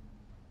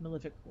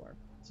 Malefic Core.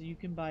 So you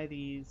can buy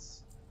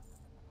these.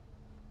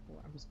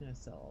 I'm just going to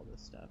sell all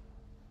this stuff.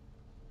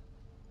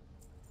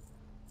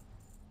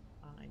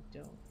 I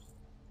don't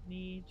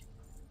need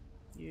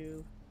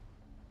you.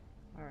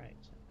 Alright.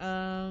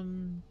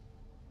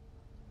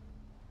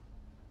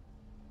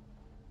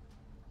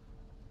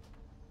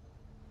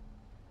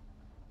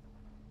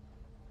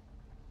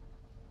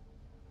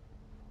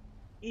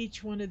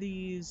 Each one of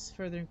these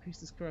further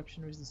increases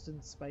corruption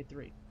resistance by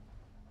 3.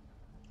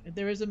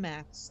 There is a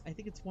max. I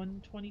think it's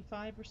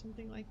 125 or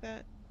something like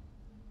that.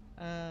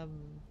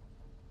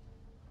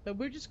 But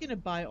we're just gonna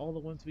buy all the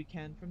ones we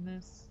can from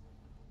this.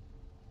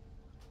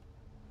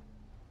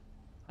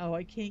 Oh,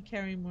 I can't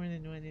carry more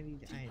than one of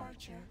these items.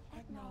 Departure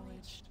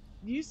acknowledged.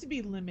 You used to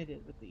be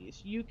limited with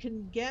these. You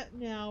can get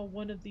now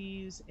one of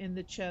these in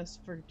the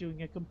chest for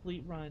doing a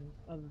complete run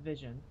of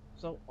Vision.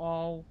 So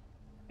all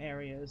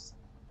areas.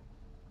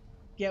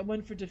 Get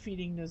one for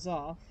defeating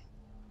N'Zoth.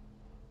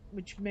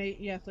 Which may,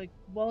 yeah, it's like,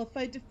 well, if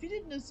I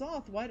defeated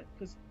N'Zoth, why?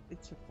 Because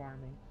it's for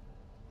farming.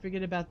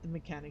 Forget about the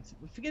mechanics.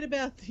 Forget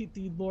about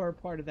the lore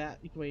part of that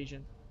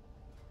equation.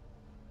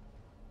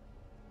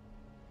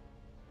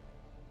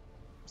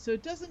 So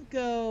it doesn't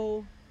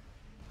go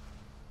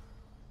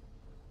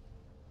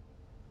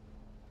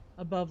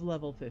above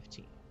level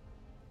 15.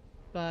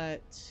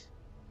 But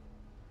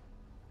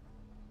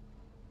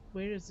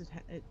where does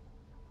it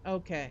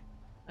okay.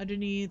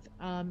 Underneath,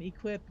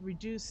 equip,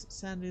 reduce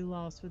sanity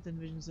loss within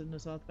visions of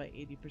N'Zoth by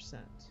 80%.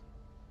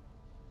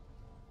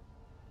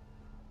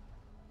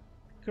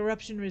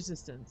 Corruption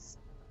resistance.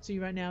 See,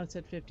 right now it's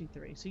at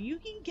 53. So you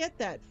can get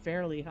that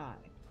fairly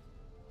high.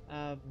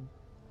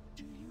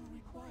 Do you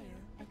require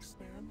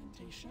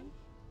experimentation?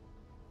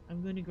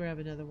 I'm going to grab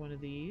another one of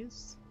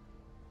these.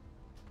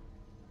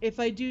 If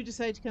I do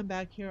decide to come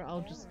back here,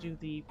 I'll just do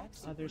the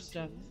other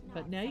stuff.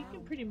 But now you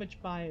can pretty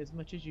much buy as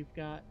much as you've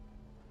got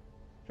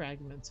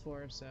fragments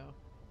for, so.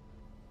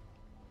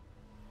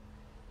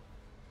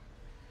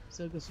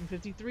 So it goes from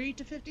 53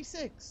 to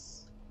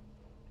 56.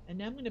 And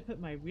now I'm going to put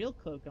my real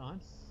cloak on.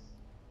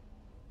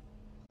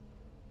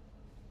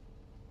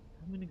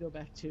 I'm going to go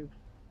back to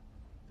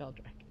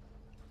Feldrack.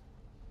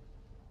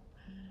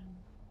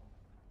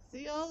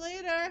 See y'all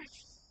later!